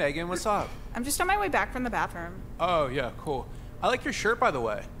 Oh, hey Megan, what's up? I'm just on my way back from the bathroom. Oh, yeah, cool. I like your shirt, by the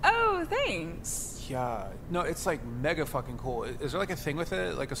way. Oh, thanks. Yeah. No, it's like mega fucking cool. Is there like a thing with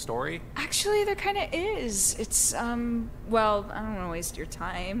it? Like a story? Actually, there kind of is. It's, well, I don't want to waste your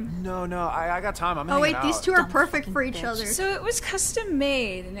time. No, I got time. I'm Oh, wait, hanging these out. two are perfect for each other. So it was custom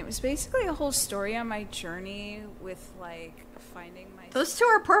made, and it was basically a whole story on my journey with, like, finding my... Those two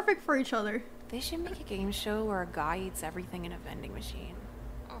are perfect for each other. They should make a game show where a guy eats everything in a vending machine.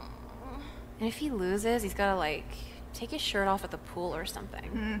 And if he loses, he's gotta, like, take his shirt off at the pool or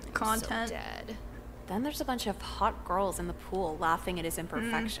something. Content. So dead. Then there's a bunch of hot girls in the pool laughing at his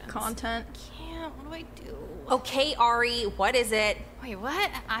imperfections. Content. Can't. What do I do? Okay, Ari, what is it? Wait,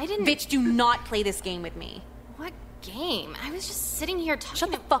 what? I didn't... Bitch, do not play this game with me. What game? I was just sitting here talking...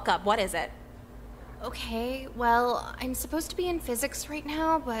 Shut the fuck up. What is it? Okay, well, I'm supposed to be in physics right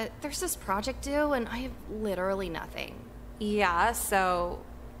now, but there's this project due, and I have literally nothing. Yeah, so...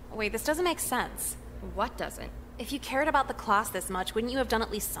 Wait, this doesn't make sense. What doesn't? If you cared about the class this much, wouldn't you have done at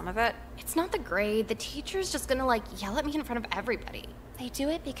least some of it? It's not the grade. The teacher's just gonna, like, yell at me in front of everybody. They do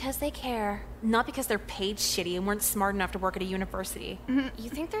it because they care. Not because they're paid shitty and weren't smart enough to work at a university. You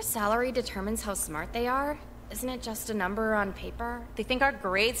think their salary determines how smart they are? Isn't it just a number on paper? They think our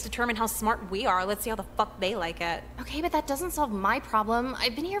grades determine how smart we are. Let's see how the fuck they like it. Okay, but that doesn't solve my problem.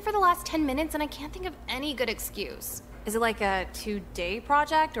 I've been here for the last 10 minutes and I can't think of any good excuse. Is it like a 2-day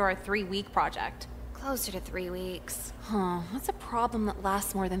project or a 3-week project? Closer to 3 weeks. Huh, what's a problem that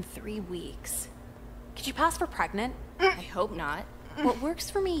lasts more than 3 weeks? Could you pass for pregnant? I hope not. What works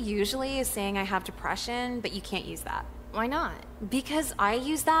for me usually is saying I have depression, but you can't use that. Why not? Because I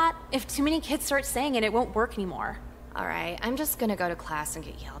use that. If too many kids start saying it, it won't work anymore. Alright, I'm just gonna go to class and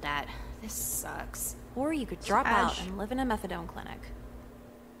get yelled at. This sucks. Or you could drop out and live in a methadone clinic.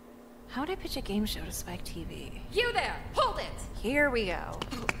 How would I pitch a game show to Spike TV? You there! Hold it! Here we go.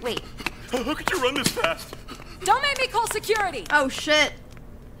 Wait. How could you run this fast? Don't make me call security! Oh, shit.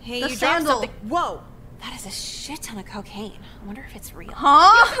 Hey, The you dropped sandal. something. Whoa! That is a shit ton of cocaine. I wonder if it's real.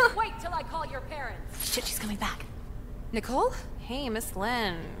 Huh? You can wait till I call your parents. Shit, she's coming back. Nicole? Hey, Miss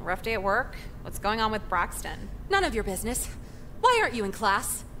Lynn. Rough day at work? What's going on with Braxton? None of your business. Why aren't you in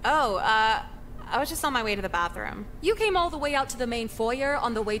class? Oh, I was just on my way to the bathroom. You came all the way out to the main foyer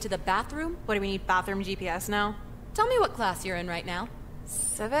on the way to the bathroom? What, do we need bathroom GPS now? Tell me what class you're in right now.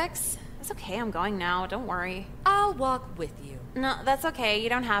 Civics? It's okay, I'm going now. Don't worry. I'll walk with you. No, that's okay. You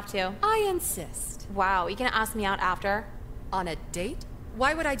don't have to. I insist. Wow, you gonna ask me out after? On a date?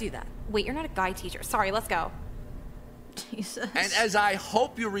 Why would I do that? Wait, you're not a guy teacher. Sorry, let's go. Jesus. And as I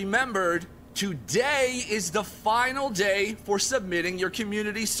hope you remembered, today is the final day for submitting your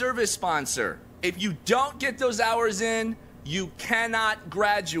community service sponsor. If you don't get those hours in, you cannot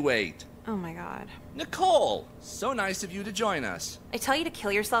graduate. Oh my god. Nicole, so nice of you to join us. I tell you to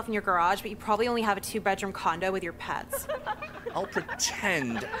kill yourself in your garage, but you probably only have a 2-bedroom condo with your pets. I'll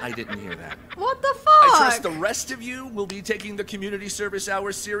pretend I didn't hear that. What the fuck? I trust the rest of you will be taking the community service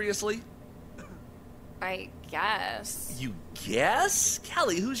hours seriously. I guess. You guess?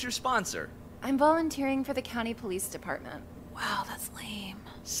 Kelly, who's your sponsor? I'm volunteering for the county police department. Wow, that's lame.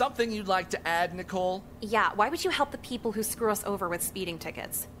 Something you'd like to add, Nicole? Yeah, why would you help the people who screw us over with speeding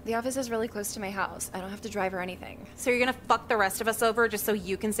tickets? The office is really close to my house. I don't have to drive or anything. So you're gonna fuck the rest of us over just so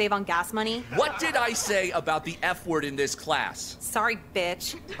you can save on gas money? What did I say about the F word in this class? Sorry,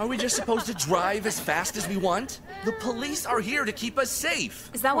 bitch. Are we just supposed to drive as fast as we want? The police are here to keep us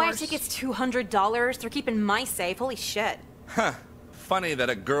safe. Is that why a ticket's $200? They're keeping my safe. Holy shit. Huh. Funny that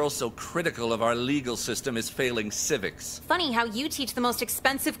a girl so critical of our legal system is failing civics. Funny how you teach the most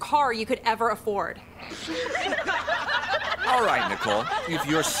expensive car you could ever afford. All right, Nicole. If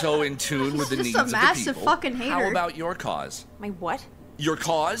you're so in tune with the Just needs a of the massive people, fucking hater. how about your cause? My what? Your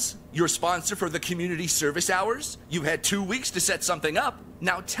cause? Your sponsor for the community service hours? You've had 2 weeks to set something up.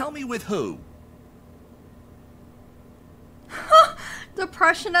 Now tell me with who?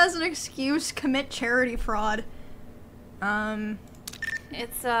 Depression as an excuse, commit charity fraud.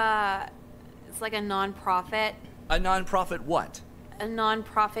 It's like a non-profit. A non-profit what? A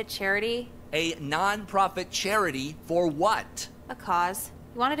non-profit charity. A non-profit charity for what? A cause.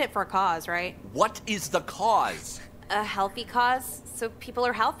 You wanted it for a cause, right? What is the cause? A healthy cause, so people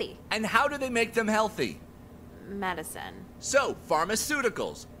are healthy. And how do they make them healthy? Medicine. So,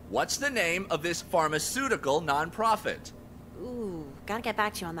 pharmaceuticals. What's the name of this pharmaceutical non-profit? Ooh, gotta get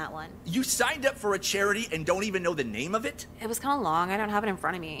back to you on that one. You signed up for a charity and don't even know the name of it? It was kind of long. I don't have it in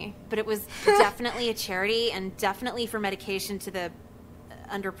front of me. But it was definitely a charity and definitely for medication to the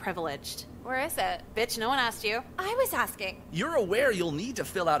underprivileged. Where is it? Bitch, no one asked you. I was asking. You're aware you'll need to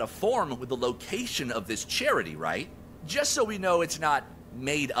fill out a form with the location of this charity, right? Just so we know it's not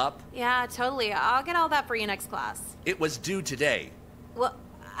made up. Yeah, totally. I'll get all that for you next class. It was due today. Well,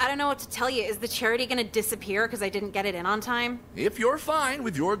 I don't know what to tell you. Is the charity gonna disappear because I didn't get it in on time? If you're fine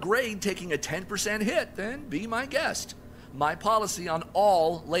with your grade taking a 10% hit, then be my guest. My policy on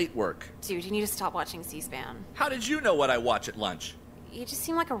all late work. Dude, you need to stop watching C-SPAN. How did you know what I watch at lunch? You just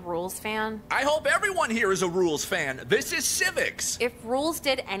seem like a rules fan. I hope everyone here is a rules fan. This is civics. If rules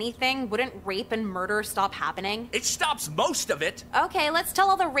did anything, wouldn't rape and murder stop happening? It stops most of it. Okay, let's tell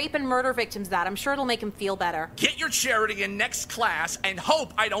all the rape and murder victims that. I'm sure it'll make them feel better. Get your charity in next class and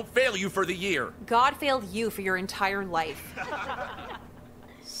hope I don't fail you for the year. God failed you for your entire life.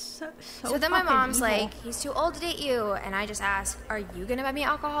 So then my mom's like, he's too old to date you, and I just ask, are you gonna buy me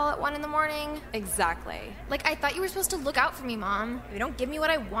alcohol at 1 in the morning? Exactly. Like, I thought you were supposed to look out for me, Mom. If you don't give me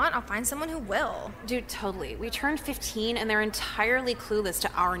what I want, I'll find someone who will. Dude, totally. We turned 15 and they're entirely clueless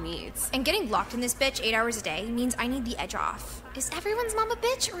to our needs. And getting locked in this bitch 8 hours a day means I need the edge off. Is everyone's mom a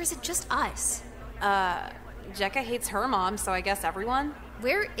bitch, or is it just us? Jekka hates her mom, so I guess everyone?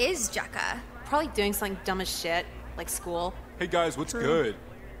 Where is Jekka? Probably doing something dumb as shit, like school. Hey guys, what's good?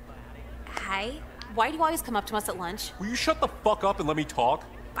 Hi. Why do you always come up to us at lunch? Will you shut the fuck up and let me talk?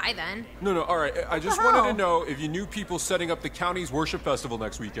 Bye then. No, alright. I just wanted to know if you knew people setting up the county's worship festival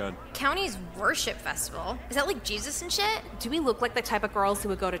next weekend. County's worship festival? Is that like Jesus and shit? Do we look like the type of girls who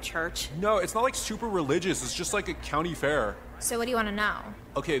would go to church? No, it's not like super religious. It's just like a county fair. So what do you want to know?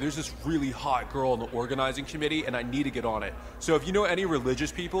 Okay, there's this really hot girl on the organizing committee and I need to get on it. So if you know any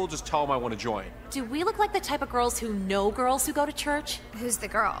religious people, just tell them I want to join. Do we look like the type of girls who know girls who go to church? Who's the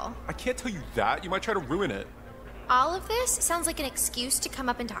girl? I can't tell you that. You might try to ruin it. All of this sounds like an excuse to come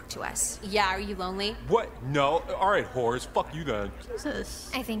up and talk to us. Yeah, are you lonely? What? No. Alright, whores. Fuck you then. Jesus.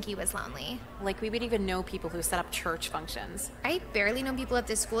 I think he was lonely. Like we would even know people who set up church functions. I barely know people at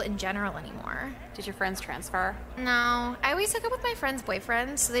this school in general anymore. Did your friends transfer? No. I always hook up with my friends'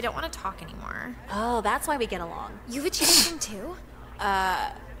 boyfriends, so they don't want to talk anymore. Oh, that's why we get along. You have a cheating thing too?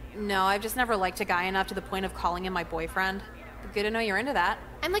 No, I've just never liked a guy enough to the point of calling him my boyfriend. Good to know you're into that.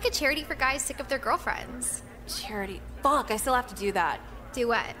 I'm like a charity for guys sick of their girlfriends. Charity. Fuck, I still have to do that. Do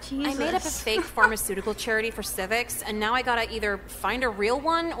what? Jesus. I made up a fake pharmaceutical charity for civics, and now I gotta either find a real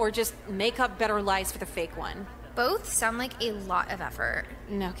one or just make up better lies for the fake one. Both sound like a lot of effort.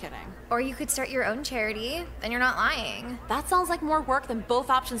 No kidding. Or you could start your own charity, then you're not lying. That sounds like more work than both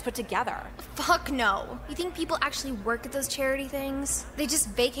options put together. Fuck no. You think people actually work at those charity things? They just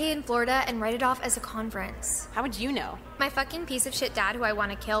vacate in Florida and write it off as a conference. How would you know? My fucking piece of shit dad who I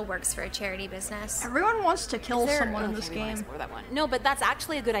want to kill works for a charity business. Everyone wants to kill someone in this game. That one. No, but that's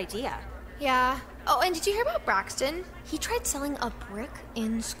actually a good idea. Yeah. Oh, and did you hear about Braxton? He tried selling a brick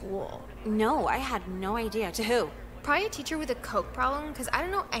in school. No, I had no idea. To who? Probably a teacher with a coke problem, because I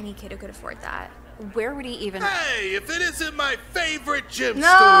don't know any kid who could afford that. Where would he even... Hey, if it isn't my favorite gym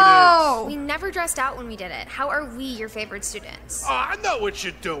students! We never dressed out when we did it. How are we your favorite students? Oh, I know what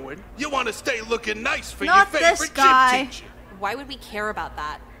you're doing. You want to stay looking nice for Not your this favorite guy. gym teacher. Why would we care about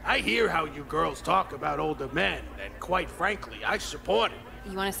that? I hear how you girls talk about older men, and quite frankly, I support it.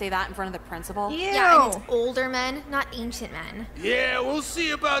 You want to say that in front of the principal? Ew. Yeah, and it's older men, not ancient men. Yeah, we'll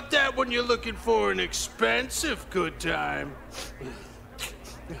see about that when you're looking for an expensive good time.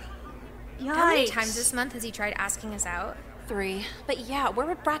 Yikes. How many times this month has he tried asking us out? 3. But yeah, where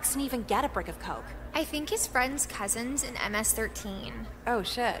would Braxton even get a brick of coke? I think his friend's cousin's in MS-13. Oh,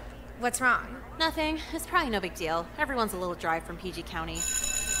 shit. What's wrong? Nothing. It's probably no big deal. Everyone's a little drive from PG County.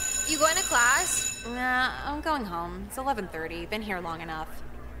 You going to class? Nah, I'm going home. It's 11:30. Been here long enough.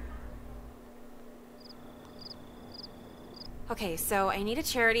 Okay, so I need a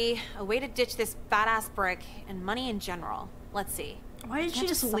charity, a way to ditch this badass brick, and money in general. Let's see. Why did she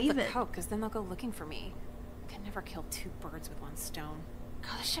just leave it? Coke, because then they'll go looking for me. Could never kill 2 birds with 1 stone.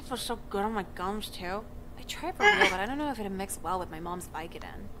 God, this shit feels so good on my gums, too. I try it for real, but I don't know if it'd mix well with my mom's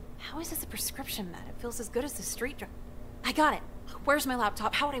Vicodin. How is this a prescription med? It feels as good as the street drug. I got it. Where's my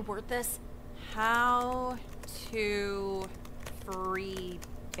laptop? How would I word this? How to freebase.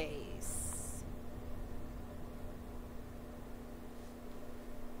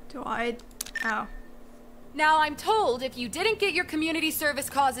 Do I? Oh. Now, I'm told if you didn't get your community service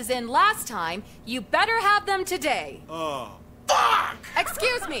causes in last time, you better have them today. Oh. Fuck!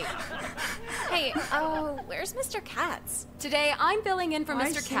 Excuse me. Hey, where's Mr. Katz? Today, I'm filling in for Why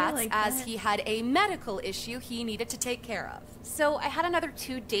Mr. is he Katz like as that? he had a medical issue he needed to take care of. So I had another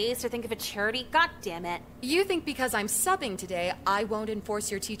 2 days to think of a charity? God damn it. You think because I'm subbing today, I won't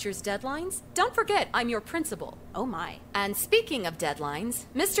enforce your teacher's deadlines? Don't forget, I'm your principal. Oh my. And speaking of deadlines,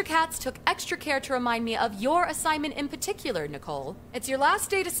 Mr. Katz took extra care to remind me of your assignment in particular, Nicole. It's your last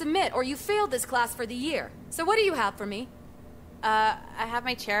day to submit or you failed this class for the year. So what do you have for me? I have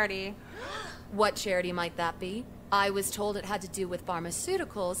my charity. What charity might that be? I was told it had to do with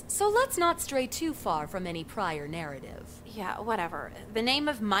pharmaceuticals, so let's not stray too far from any prior narrative. Yeah, whatever. The name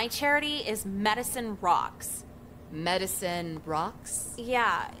of my charity is Medicine Rocks. Medicine Rocks?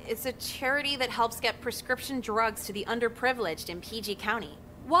 Yeah, it's a charity that helps get prescription drugs to the underprivileged in PG County.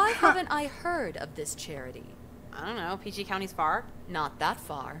 Why haven't I heard of this charity? I don't know, PG County's far? Not that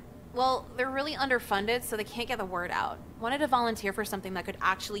far. Well, they're really underfunded, so they can't get the word out. Wanted to volunteer for something that could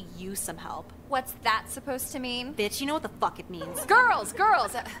actually use some help. What's that supposed to mean? Bitch, you know what the fuck it means. Girls!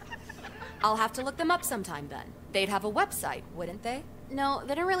 I'll have to look them up sometime then. They'd have a website, wouldn't they? No,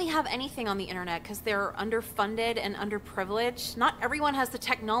 they don't really have anything on the internet because they're underfunded and underprivileged. Not everyone has the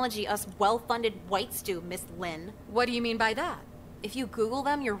technology us well-funded whites do, Miss Lynn. What do you mean by that? If you Google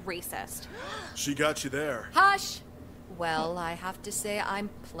them, you're racist. She got you there. Hush! Well, I have to say I'm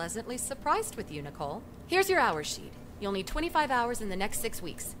pleasantly surprised with you, Nicole. Here's your hour sheet. You'll need 25 hours in the next 6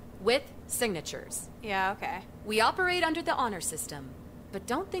 weeks, with signatures. Yeah, okay. We operate under the honor system, but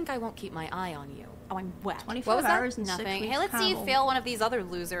don't think I won't keep my eye on you. Oh, I'm wet. 25 hours and 6 Nothing. weeks. Hey, let's see you fail one of these other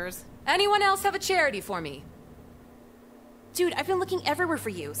losers. Anyone else have a charity for me? Dude, I've been looking everywhere for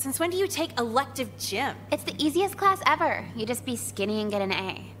you. Since when do you take elective gym? It's the easiest class ever. You just be skinny and get an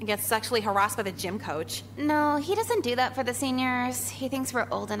A. And get sexually harassed by the gym coach. No, he doesn't do that for the seniors. He thinks we're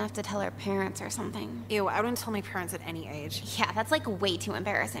old enough to tell our parents or something. Ew, I wouldn't tell my parents at any age. Yeah, that's like way too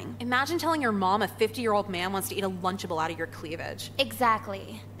embarrassing. Imagine telling your mom a 50-year-old man wants to eat a Lunchable out of your cleavage.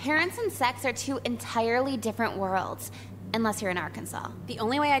 Exactly. Parents and sex are two entirely different worlds. Unless you're in Arkansas. The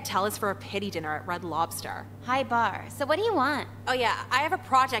only way I tell is for a pity dinner at Red Lobster. High bar. So what do you want? Oh yeah, I have a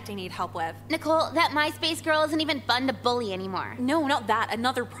project I need help with. Nicole, that MySpace girl isn't even fun to bully anymore. No, not that.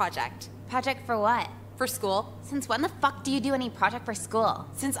 Another project. Project for what? For school. Since when the fuck do you do any project for school?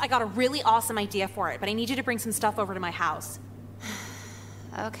 Since I got a really awesome idea for it, but I need you to bring some stuff over to my house.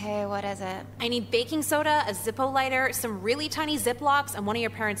 Okay, what is it? I need baking soda, a Zippo lighter, some really tiny Ziplocs, and one of your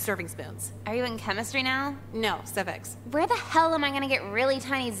parents' serving spoons. Are you in chemistry now? No, civics. Where the hell am I gonna get really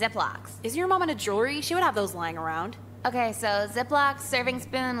tiny Ziplocs? Is your mom into jewelry? She would have those lying around. Okay, so Ziplocs, serving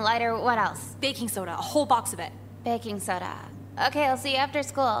spoon, lighter, what else? Baking soda, a whole box of it. Baking soda. Okay, I'll see you after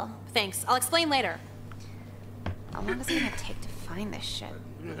school. Thanks, I'll explain later. How long is it gonna take to find this shit?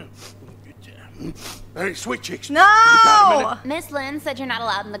 Hey, sweet chicks. No! You got a minute? Miss Lynn said you're not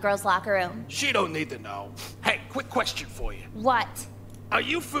allowed in the girls' locker room. She don't need to know. Hey, quick question for you. What? Are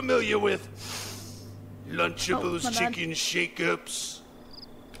you familiar with Lunchables my bad. chicken shake-ups?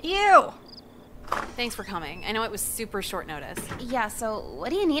 Ew. Thanks for coming. I know it was super short notice. Yeah, so what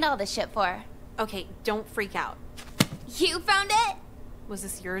do you need all this shit for? Okay, don't freak out. You found it? Was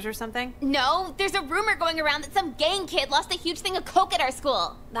this yours or something? No, there's a rumor going around that some gang kid lost a huge thing of coke at our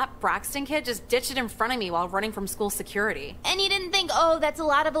school. That Braxton kid just ditched it in front of me while running from school security. And you didn't think, oh, that's a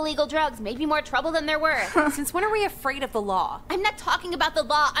lot of illegal drugs, maybe more trouble than they're worth. Since when are we afraid of the law? I'm not talking about the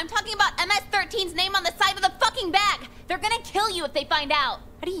law, I'm talking about MS-13's name on the side of the fucking bag. They're gonna kill you if they find out.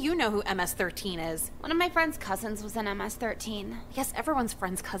 How do you know who MS-13 is? One of my friend's cousins was in MS-13. Yes, everyone's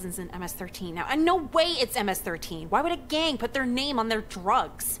friend's cousin's in MS-13 now. And no way it's MS-13. Why would a gang put their name on their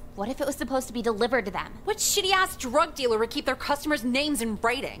drugs? What if it was supposed to be delivered to them? What shitty-ass drug dealer would keep their customers' names in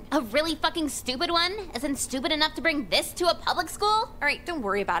writing? A really fucking stupid one? As in stupid enough to bring this to a public school? Alright, don't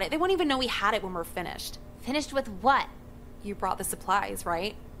worry about it. They won't even know we had it when we're finished. Finished with what? You brought the supplies,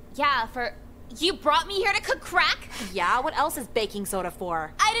 right? Yeah, You brought me here to cook crack? Yeah, what else is baking soda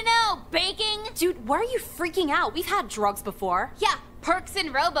for? I don't know, baking? Dude, why are you freaking out? We've had drugs before. Yeah, perks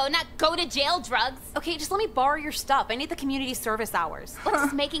and robo, not go to jail drugs. Okay, just let me borrow your stuff. I need the community service hours. What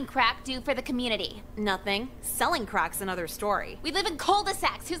does making crack do for the community? Nothing. Selling crack's another story. We live in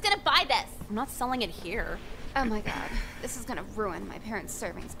cul-de-sacs. Who's gonna buy this? I'm not selling it here. Oh my god, this is gonna ruin my parents'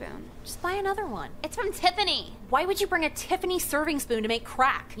 serving spoon. Just buy another one. It's from Tiffany. Why would you bring a Tiffany serving spoon to make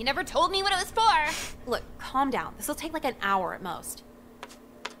crack? You never told me what it was for. Look, calm down. This will take like an hour at most.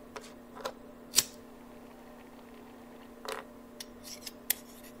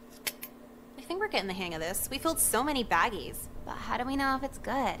 I think we're getting the hang of this. We filled so many baggies. But how do we know if it's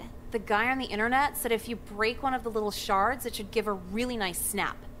good? The guy on the internet said if you break one of the little shards, it should give a really nice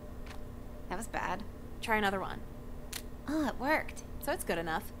snap. That was bad. Try another one. Oh, it worked. So it's good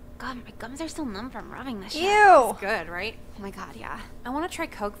enough. God, my gums are still numb from rubbing this shit. Ew. It's good, right? Oh my god, yeah. I want to try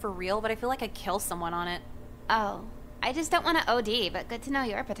Coke for real, but I feel like I'd kill someone on it. Oh, I just don't want to OD, but good to know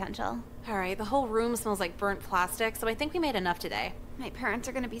your potential. Alright, the whole room smells like burnt plastic, so I think we made enough today. My parents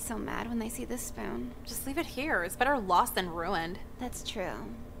are gonna be so mad when they see this spoon. Just leave it here. It's better lost than ruined. That's true.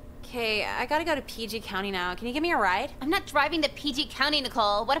 Okay, I gotta go to PG County now. Can you give me a ride? I'm not driving to PG County,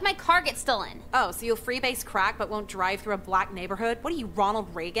 Nicole. What if my car gets stolen? Oh, so you'll freebase crack but won't drive through a black neighborhood? What are you,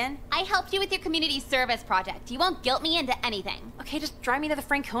 Ronald Reagan? I helped you with your community service project. You won't guilt me into anything. Okay, just drive me to the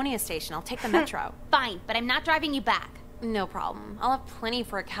Franconia station. I'll take the metro. Fine, but I'm not driving you back. No problem. I'll have plenty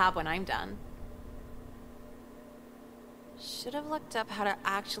for a cab when I'm done. Should have looked up how to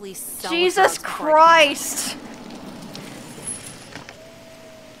actually sell Jesus Christ!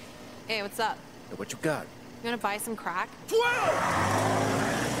 Hey, what's up? Hey, what you got? You wanna buy some crack? 12!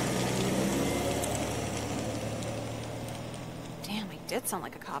 Damn, I did sound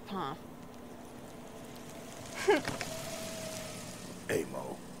like a cop, huh? Hey,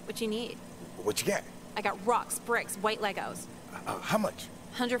 Mo. What you need? What you got? I got rocks, bricks, white Legos. How much?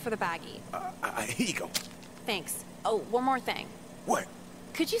 100 for the baggie. Here you go. Thanks. Oh, one more thing. What?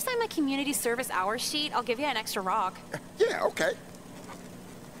 Could you sign my community service hours sheet? I'll give you an extra rock. Yeah, okay.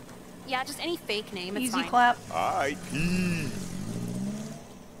 Yeah, just any fake name, it's Easy fine. clap. Alright.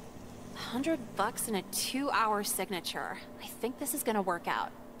 $100 and a 2-hour signature. I think this is gonna work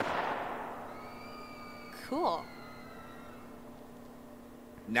out. Cool.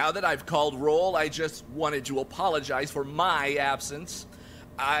 Now that I've called roll, I just wanted to apologize for my absence.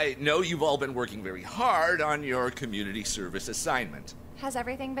 I know you've all been working very hard on your community service assignment. Has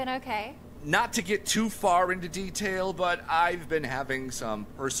everything been okay? Not to get too far into detail, but I've been having some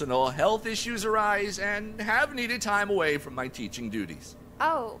personal health issues arise and have needed time away from my teaching duties.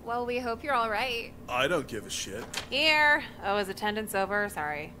 Oh, well, we hope you're all right. I don't give a shit. Here. Oh, is attendance over?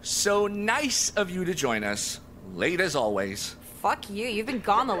 Sorry. So nice of you to join us. Late as always. Fuck you. You've been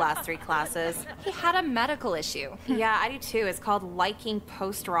gone the last 3 classes. He had a medical issue. Yeah, I do too. It's called liking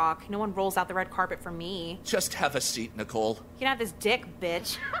post-rock. No one rolls out the red carpet for me. Just have a seat, Nicole. You can have this dick,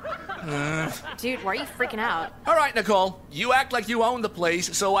 bitch. Dude, why are you freaking out? All right, Nicole. You act like you own the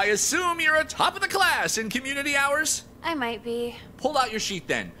place, so I assume you're a top of the class in community hours? I might be. Pull out your sheet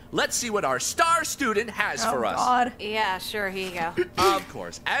then. Let's see what our star student has for us. God. Yeah, sure. Here you go. Of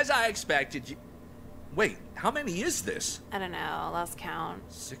course. As I expected, you... Wait, how many is this? I don't know. Let's count.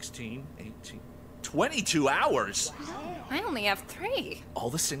 16, 18... 22 hours! I only have 3. All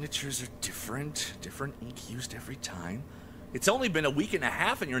the signatures are different. Different ink used every time. It's only been a week and a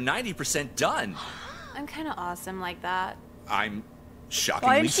half and you're 90% done. I'm kind of awesome like that. I'm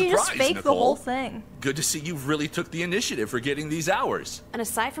shockingly Why did she surprised, just fake Nicole. the whole thing? Good to see you really took the initiative for getting these hours. And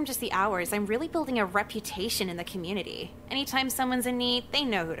aside from just the hours, I'm really building a reputation in the community. Anytime someone's in need, they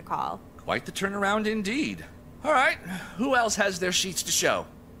know who to call. Quite the turnaround indeed. All right, who else has their sheets to show?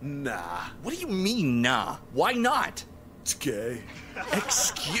 Nah. What do you mean, nah? Why not? It's gay.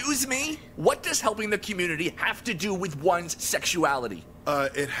 Excuse me? What does helping the community have to do with one's sexuality?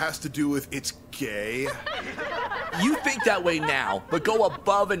 It has to do with it's gay. You think that way now, but go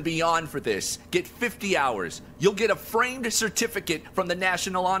above and beyond for this. Get 50 hours. You'll get a framed certificate from the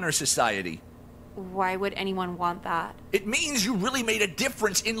National Honor Society. Why would anyone want that? It means you really made a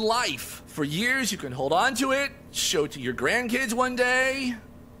difference in life. For years, you can hold on to it, show it to your grandkids one day.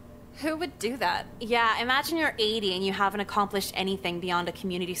 Who would do that? Yeah, imagine you're 80 and you haven't accomplished anything beyond a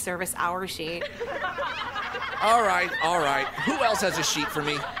community service hour sheet. All right. Who else has a sheet for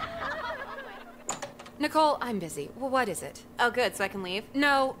me? Nicole, I'm busy. Well, what is it? Oh, good, so I can leave?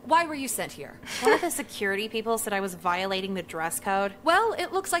 No, why were you sent here? One of the security people said I was violating the dress code. Well,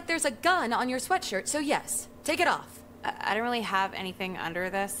 it looks like there's a gun on your sweatshirt, so yes, take it off. I don't really have anything under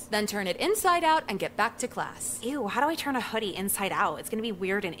this. Then turn it inside out and get back to class. Ew, how do I turn a hoodie inside out? It's gonna be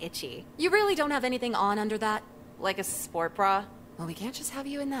weird and itchy. You really don't have anything on under that? Like a sport bra? Well, we can't just have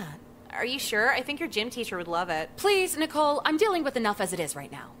you in that. Are you sure? I think your gym teacher would love it. Please, Nicole, I'm dealing with enough as it is right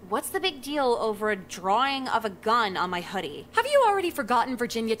now. What's the big deal over a drawing of a gun on my hoodie? Have you already forgotten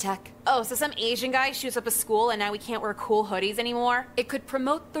Virginia Tech? Oh, so some Asian guy shoots up a school and now we can't wear cool hoodies anymore? It could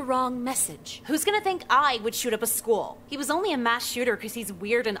promote the wrong message. Who's gonna think I would shoot up a school? He was only a mass shooter because he's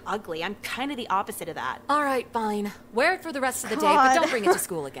weird and ugly. I'm kind of the opposite of that. All right, fine. Wear it for the rest of the day, but don't bring it to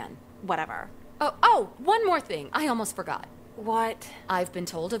school again. Whatever. Oh, one more thing. I almost forgot. What? I've been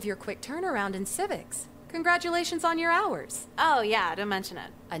told of your quick turnaround in civics. Congratulations on your hours. Oh, yeah, don't mention it.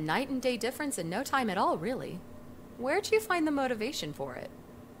 A night and day difference in no time at all, really. Where'd you find the motivation for it?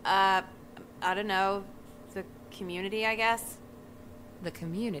 I don't know. The community, I guess? The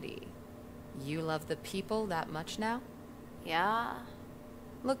community? You love the people that much now? Yeah.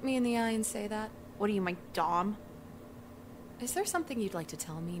 Look me in the eye and say that. What are you, my dom? Is there something you'd like to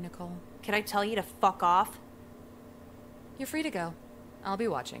tell me, Nicole? Can I tell you to fuck off? You're free to go. I'll be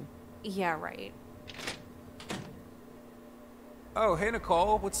watching. Yeah, right. Oh, hey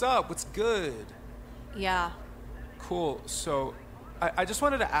Nicole, what's up? What's good? Yeah. Cool, so I just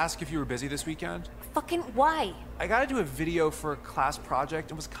wanted to ask if you were busy this weekend. Fucking why? I gotta do a video for a class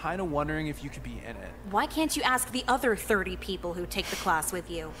project and was kind of wondering if you could be in it. Why can't you ask the other 30 people who take the class with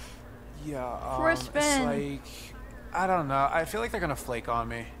you? Yeah, Crispin. it's like, I don't know, I feel like they're gonna flake on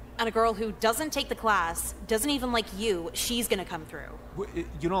me. And a girl who doesn't take the class, doesn't even like you, she's gonna come through.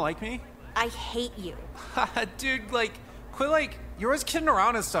 You don't like me? I hate you. Dude, like, quit like, you're always kidding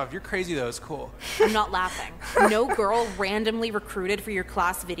around and stuff. You're crazy though, it's cool. I'm not laughing. No girl randomly recruited for your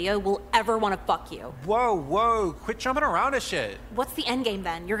class video will ever want to fuck you. Whoa, quit jumping around and shit. What's the end game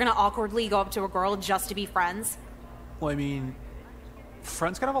then? You're gonna awkwardly go up to a girl just to be friends? Well, I mean,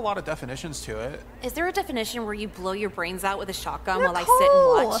 friends can have a lot of definitions to it. Is there a definition where you blow your brains out with a shotgun while I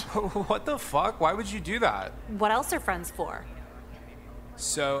sit and watch? What the fuck? Why would you do that? What else are friends for?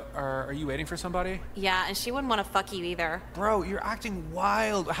 So, are you waiting for somebody? Yeah, and she wouldn't want to fuck you either. Bro, you're acting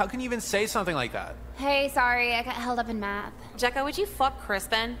wild. How can you even say something like that? Hey, sorry, I got held up in math. Jekka, would you fuck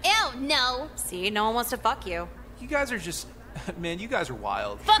Crispin? Ew, no. See, no one wants to fuck you. You guys are just... Man, you guys are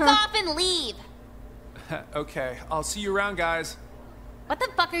wild. Fuck off and leave. Okay, I'll see you around, guys. What the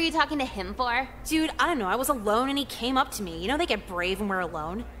fuck are you talking to him for? Dude, I don't know. I was alone and he came up to me. You know they get brave when we're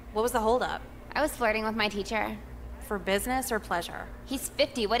alone? What was the holdup? I was flirting with my teacher. For business or pleasure? He's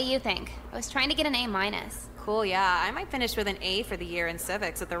 50, what do you think? I was trying to get an A-. Cool, yeah. I might finish with an A for the year in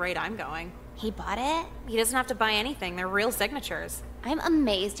civics at the rate I'm going. He bought it? He doesn't have to buy anything. They're real signatures. I'm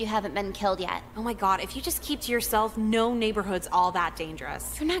amazed you haven't been killed yet. Oh my god, if you just keep to yourself, no neighborhood's all that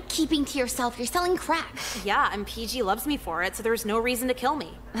dangerous. You're not keeping to yourself, you're selling crack. Yeah, and PG loves me for it, so there's no reason to kill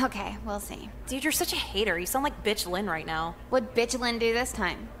me. Okay, we'll see. Dude, you're such a hater. You sound like Bitch Lynn right now. What'd Bitch Lynn do this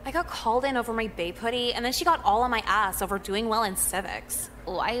time? I got called in over my babe hoodie, and then she got all on my ass over doing well in civics.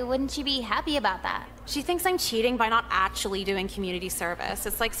 Why wouldn't she be happy about that? She thinks I'm cheating by not actually doing community service.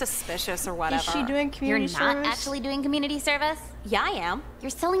 It's like suspicious or whatever. Is she doing community service? You're not actually doing community service? Yeah, I am. You're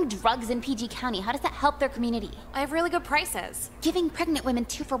selling drugs in PG County. How does that help their community? I have really good prices. Giving pregnant women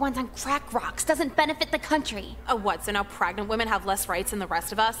 2-for-1s on crack rocks doesn't benefit the country. Oh, what? So now pregnant women have less rights than the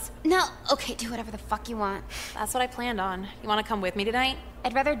rest of us? No. Okay, do whatever the fuck you want. That's what I planned on. You want to come with me tonight?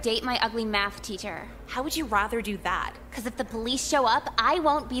 I'd rather date my ugly math teacher. How would you rather do that? Because if the police show up, I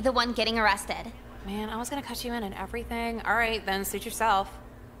won't be the one getting arrested. Man, I was gonna cut you in and everything. All right, then suit yourself.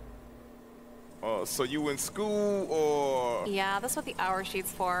 So you in school or? Yeah, that's what the hour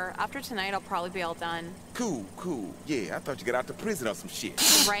sheet's for. After tonight, I'll probably be all done. Cool. Yeah, I thought you got out to prison or some shit.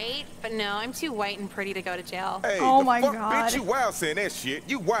 Right? But no, I'm too white and pretty to go to jail. Hey, oh my fuck, god. Bitch, you wild saying that shit.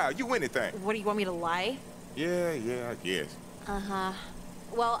 You wild, you anything. What, do you want me to lie? Yeah, I guess. Uh-huh.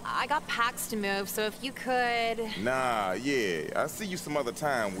 Well, I got packs to move, so if you could... Nah, yeah, I'll see you some other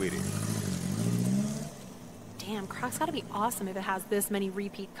time with it. Damn, Croc's gotta be awesome if it has this many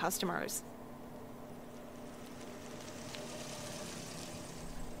repeat customers.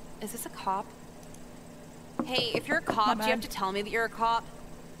 Is this a cop? Hey, if you're a cop, do you have to tell me that you're a cop?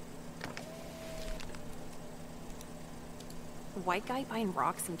 White guy buying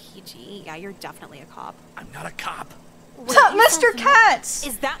rocks in PG? Yeah, you're definitely a cop. I'm not a cop. Wait, Mr. Katz!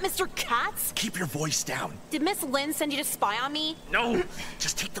 Is that Mr. Katz? Keep your voice down. Did Miss Lynn send you to spy on me? No,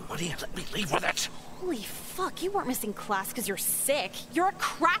 just take the money and let me leave with it. Holy fuck, you weren't missing class because you're sick. You're a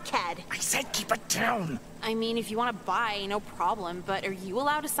crackhead. I said keep it down. I mean, if you want to buy, no problem, but are you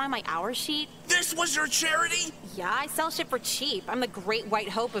allowed to sign my hour sheet? This was your charity? Yeah, I sell shit for cheap. I'm the great white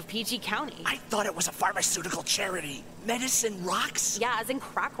hope of PG County. I thought it was a pharmaceutical charity. Medicine rocks? Yeah, as in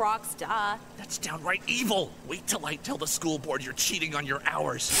crack rocks, duh. That's downright evil. Wait till I tell the school board you're cheating on your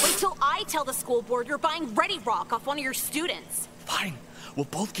hours. Wait till I tell the school board you're buying Ready Rock off one of your students. Fine. We'll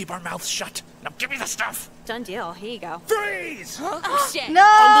both keep our mouths shut. Now give me the stuff. Done deal. Here you go. Freeze! Oh, shit. No!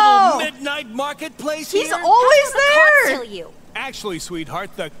 A little midnight marketplace He's here? always there! Tail you? Actually,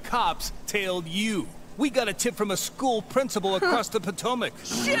 sweetheart, the cops tailed you. We got a tip from a school principal across the Potomac.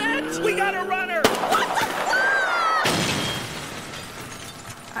 Shit! We got a runner!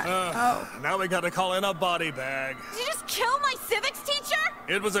 Now we gotta call in a body bag. Did you just kill my civics teacher?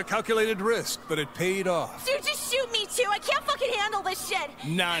 It was a calculated risk, but it paid off. Dude, just shoot me too. I can't fucking handle this shit.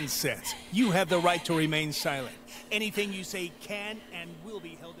 Nonsense. You have the right to remain silent. Anything you say can and will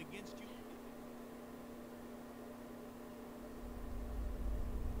be held against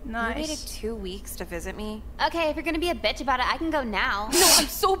you. Nice. You waited 2 weeks to visit me? Okay, if you're gonna be a bitch about it, I can go now. No, I'm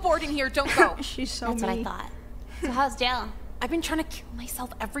so bored in here. Don't go. She's so That's what I mean. thought. So how's jail? I've been trying to kill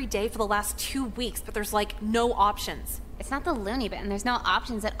myself every day for the last 2 weeks, but there's like no options. It's not the loony bin. There's no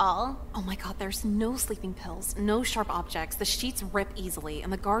options at all. Oh my god, there's no sleeping pills, no sharp objects, the sheets rip easily,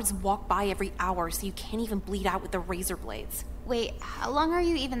 and the guards walk by every hour so you can't even bleed out with the razor blades. Wait, how long are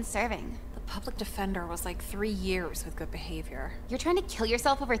you even serving? The public defender was like 3 years with good behavior. You're trying to kill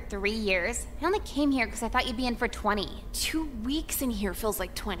yourself over 3 years? I only came here because I thought you'd be in for 20. 2 weeks in here feels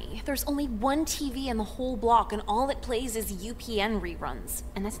like 20. There's only one TV in the whole block, and all it plays is UPN reruns.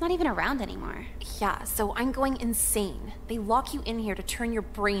 And that's not even around anymore. Yeah, so I'm going insane. They lock you in here to turn your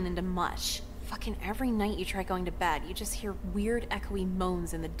brain into mush. Fucking every night you try going to bed, you just hear weird echoey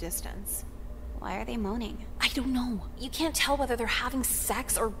moans in the distance. Why are they moaning? I don't know. You can't tell whether they're having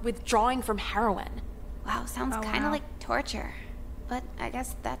sex or withdrawing from heroin. Wow, sounds kind of like torture. But I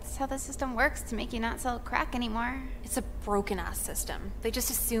guess that's how the system works to make you not sell crack anymore. It's a broken-ass system. They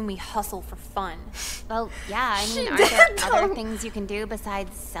just assume we hustle for fun. Well, yeah, I mean, aren't there other things you can do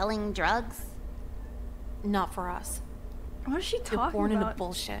besides selling drugs? Not for us. What is she talking about? You're born about? into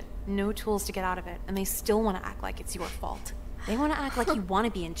bullshit. No tools to get out of it, and they still want to act like it's your fault. They want to act like you want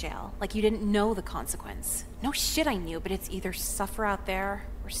to be in jail, like you didn't know the consequence. No shit, I knew, but it's either suffer out there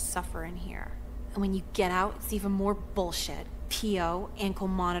or suffer in here. And when you get out, it's even more bullshit. PO, ankle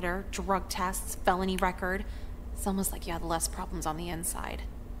monitor, drug tests, felony record. It's almost like you had less problems on the inside.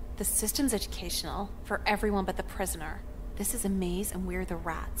 The system's educational for everyone but the prisoner. This is a maze and we're the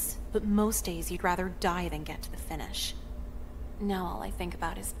rats. But most days you'd rather die than get to the finish. Now all I think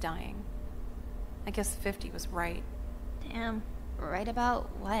about is dying. I guess 50 was right. Damn. Right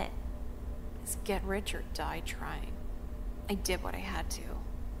about what? Is get rich or die trying. I did what I had to.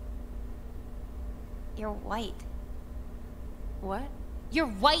 You're white. What? You're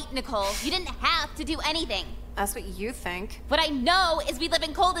white, Nicole. You didn't have to do anything. That's what you think. What I know is we live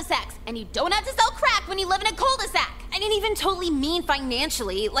in cul-de-sacs, and you don't have to sell crack when you live in a cul-de-sac. I didn't even totally mean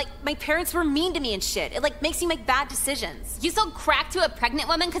financially. Like, my parents were mean to me and shit. It, like, makes me make bad decisions. You sold crack to a pregnant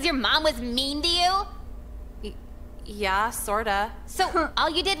woman because your mom was mean to you? Yeah, sorta. So all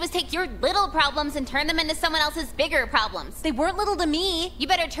you did was take your little problems and turn them into someone else's bigger problems. They weren't little to me. You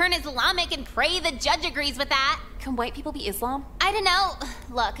better turn Islamic and pray the judge agrees with that. Can white people be Islam? I don't know.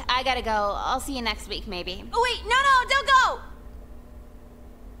 Look, I gotta go. I'll see you next week, maybe. Oh wait, no, don't go!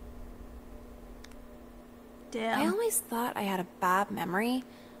 Damn. I always thought I had a bad memory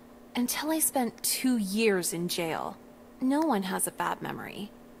until I spent 2 years in jail. No one has a bad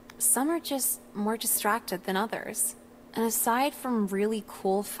memory. Some are just more distracted than others. And aside from really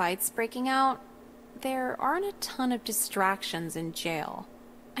cool fights breaking out, there aren't a ton of distractions in jail.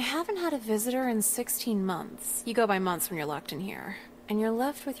 I haven't had a visitor in 16 months. You go by months when you're locked in here. And you're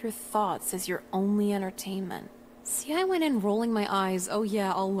left with your thoughts as your only entertainment. See, I went in rolling my eyes, oh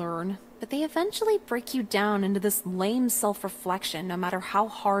yeah, I'll learn. But they eventually break you down into this lame self-reflection no matter how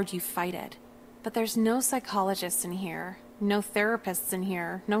hard you fight it. But there's no psychologists in here. No therapists in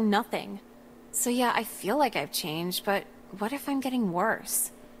here, no nothing. So yeah, I feel like I've changed, but what if I'm getting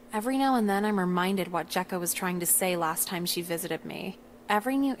worse? Every now and then I'm reminded what Jekka was trying to say last time she visited me.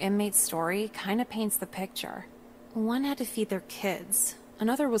 Every new inmate's story kind of paints the picture. One had to feed their kids.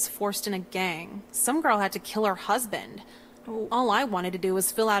 Another was forced in a gang. Some girl had to kill her husband. All I wanted to do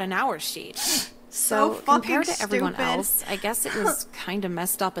was fill out an hours sheet. So compared to everyone else, I guess it was kind of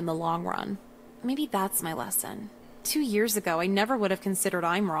messed up in the long run. Maybe that's my lesson. 2 years ago, I never would have considered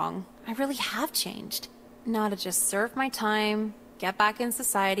I'm wrong. I really have changed. Now to just serve my time, get back in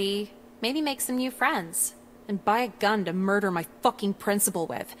society, maybe make some new friends, and buy a gun to murder my fucking principal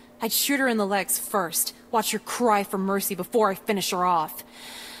with. I'd shoot her in the legs first, watch her cry for mercy before I finish her off.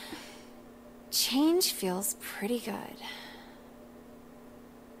 Change feels pretty good.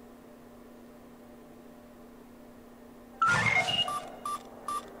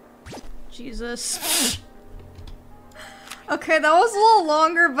 Jesus. Okay, that was a little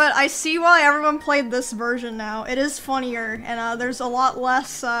longer, but I see why everyone played this version now. It is funnier, and there's a lot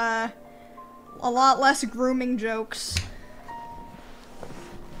less grooming jokes.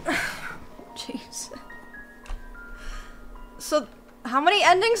 Jeez. So, how many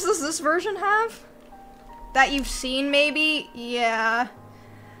endings does this version have? That you've seen, maybe? Yeah.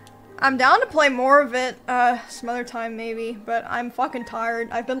 I'm down to play more of it, some other time maybe, but I'm fucking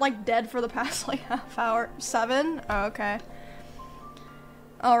tired. I've been like dead for the past like half hour. 7? Oh, okay.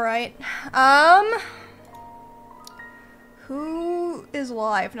 Alright. Who is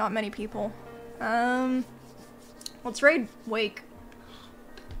live? Not many people. Let's raid Wake.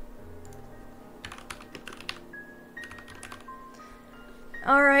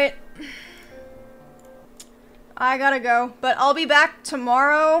 Alright. I gotta go, but I'll be back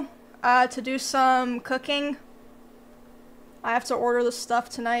tomorrow to do some cooking. I have to order the stuff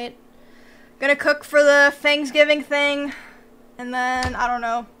tonight. Gonna cook for the Thanksgiving thing. And then, I don't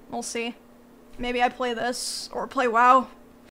know. We'll see. Maybe I play this or play WoW.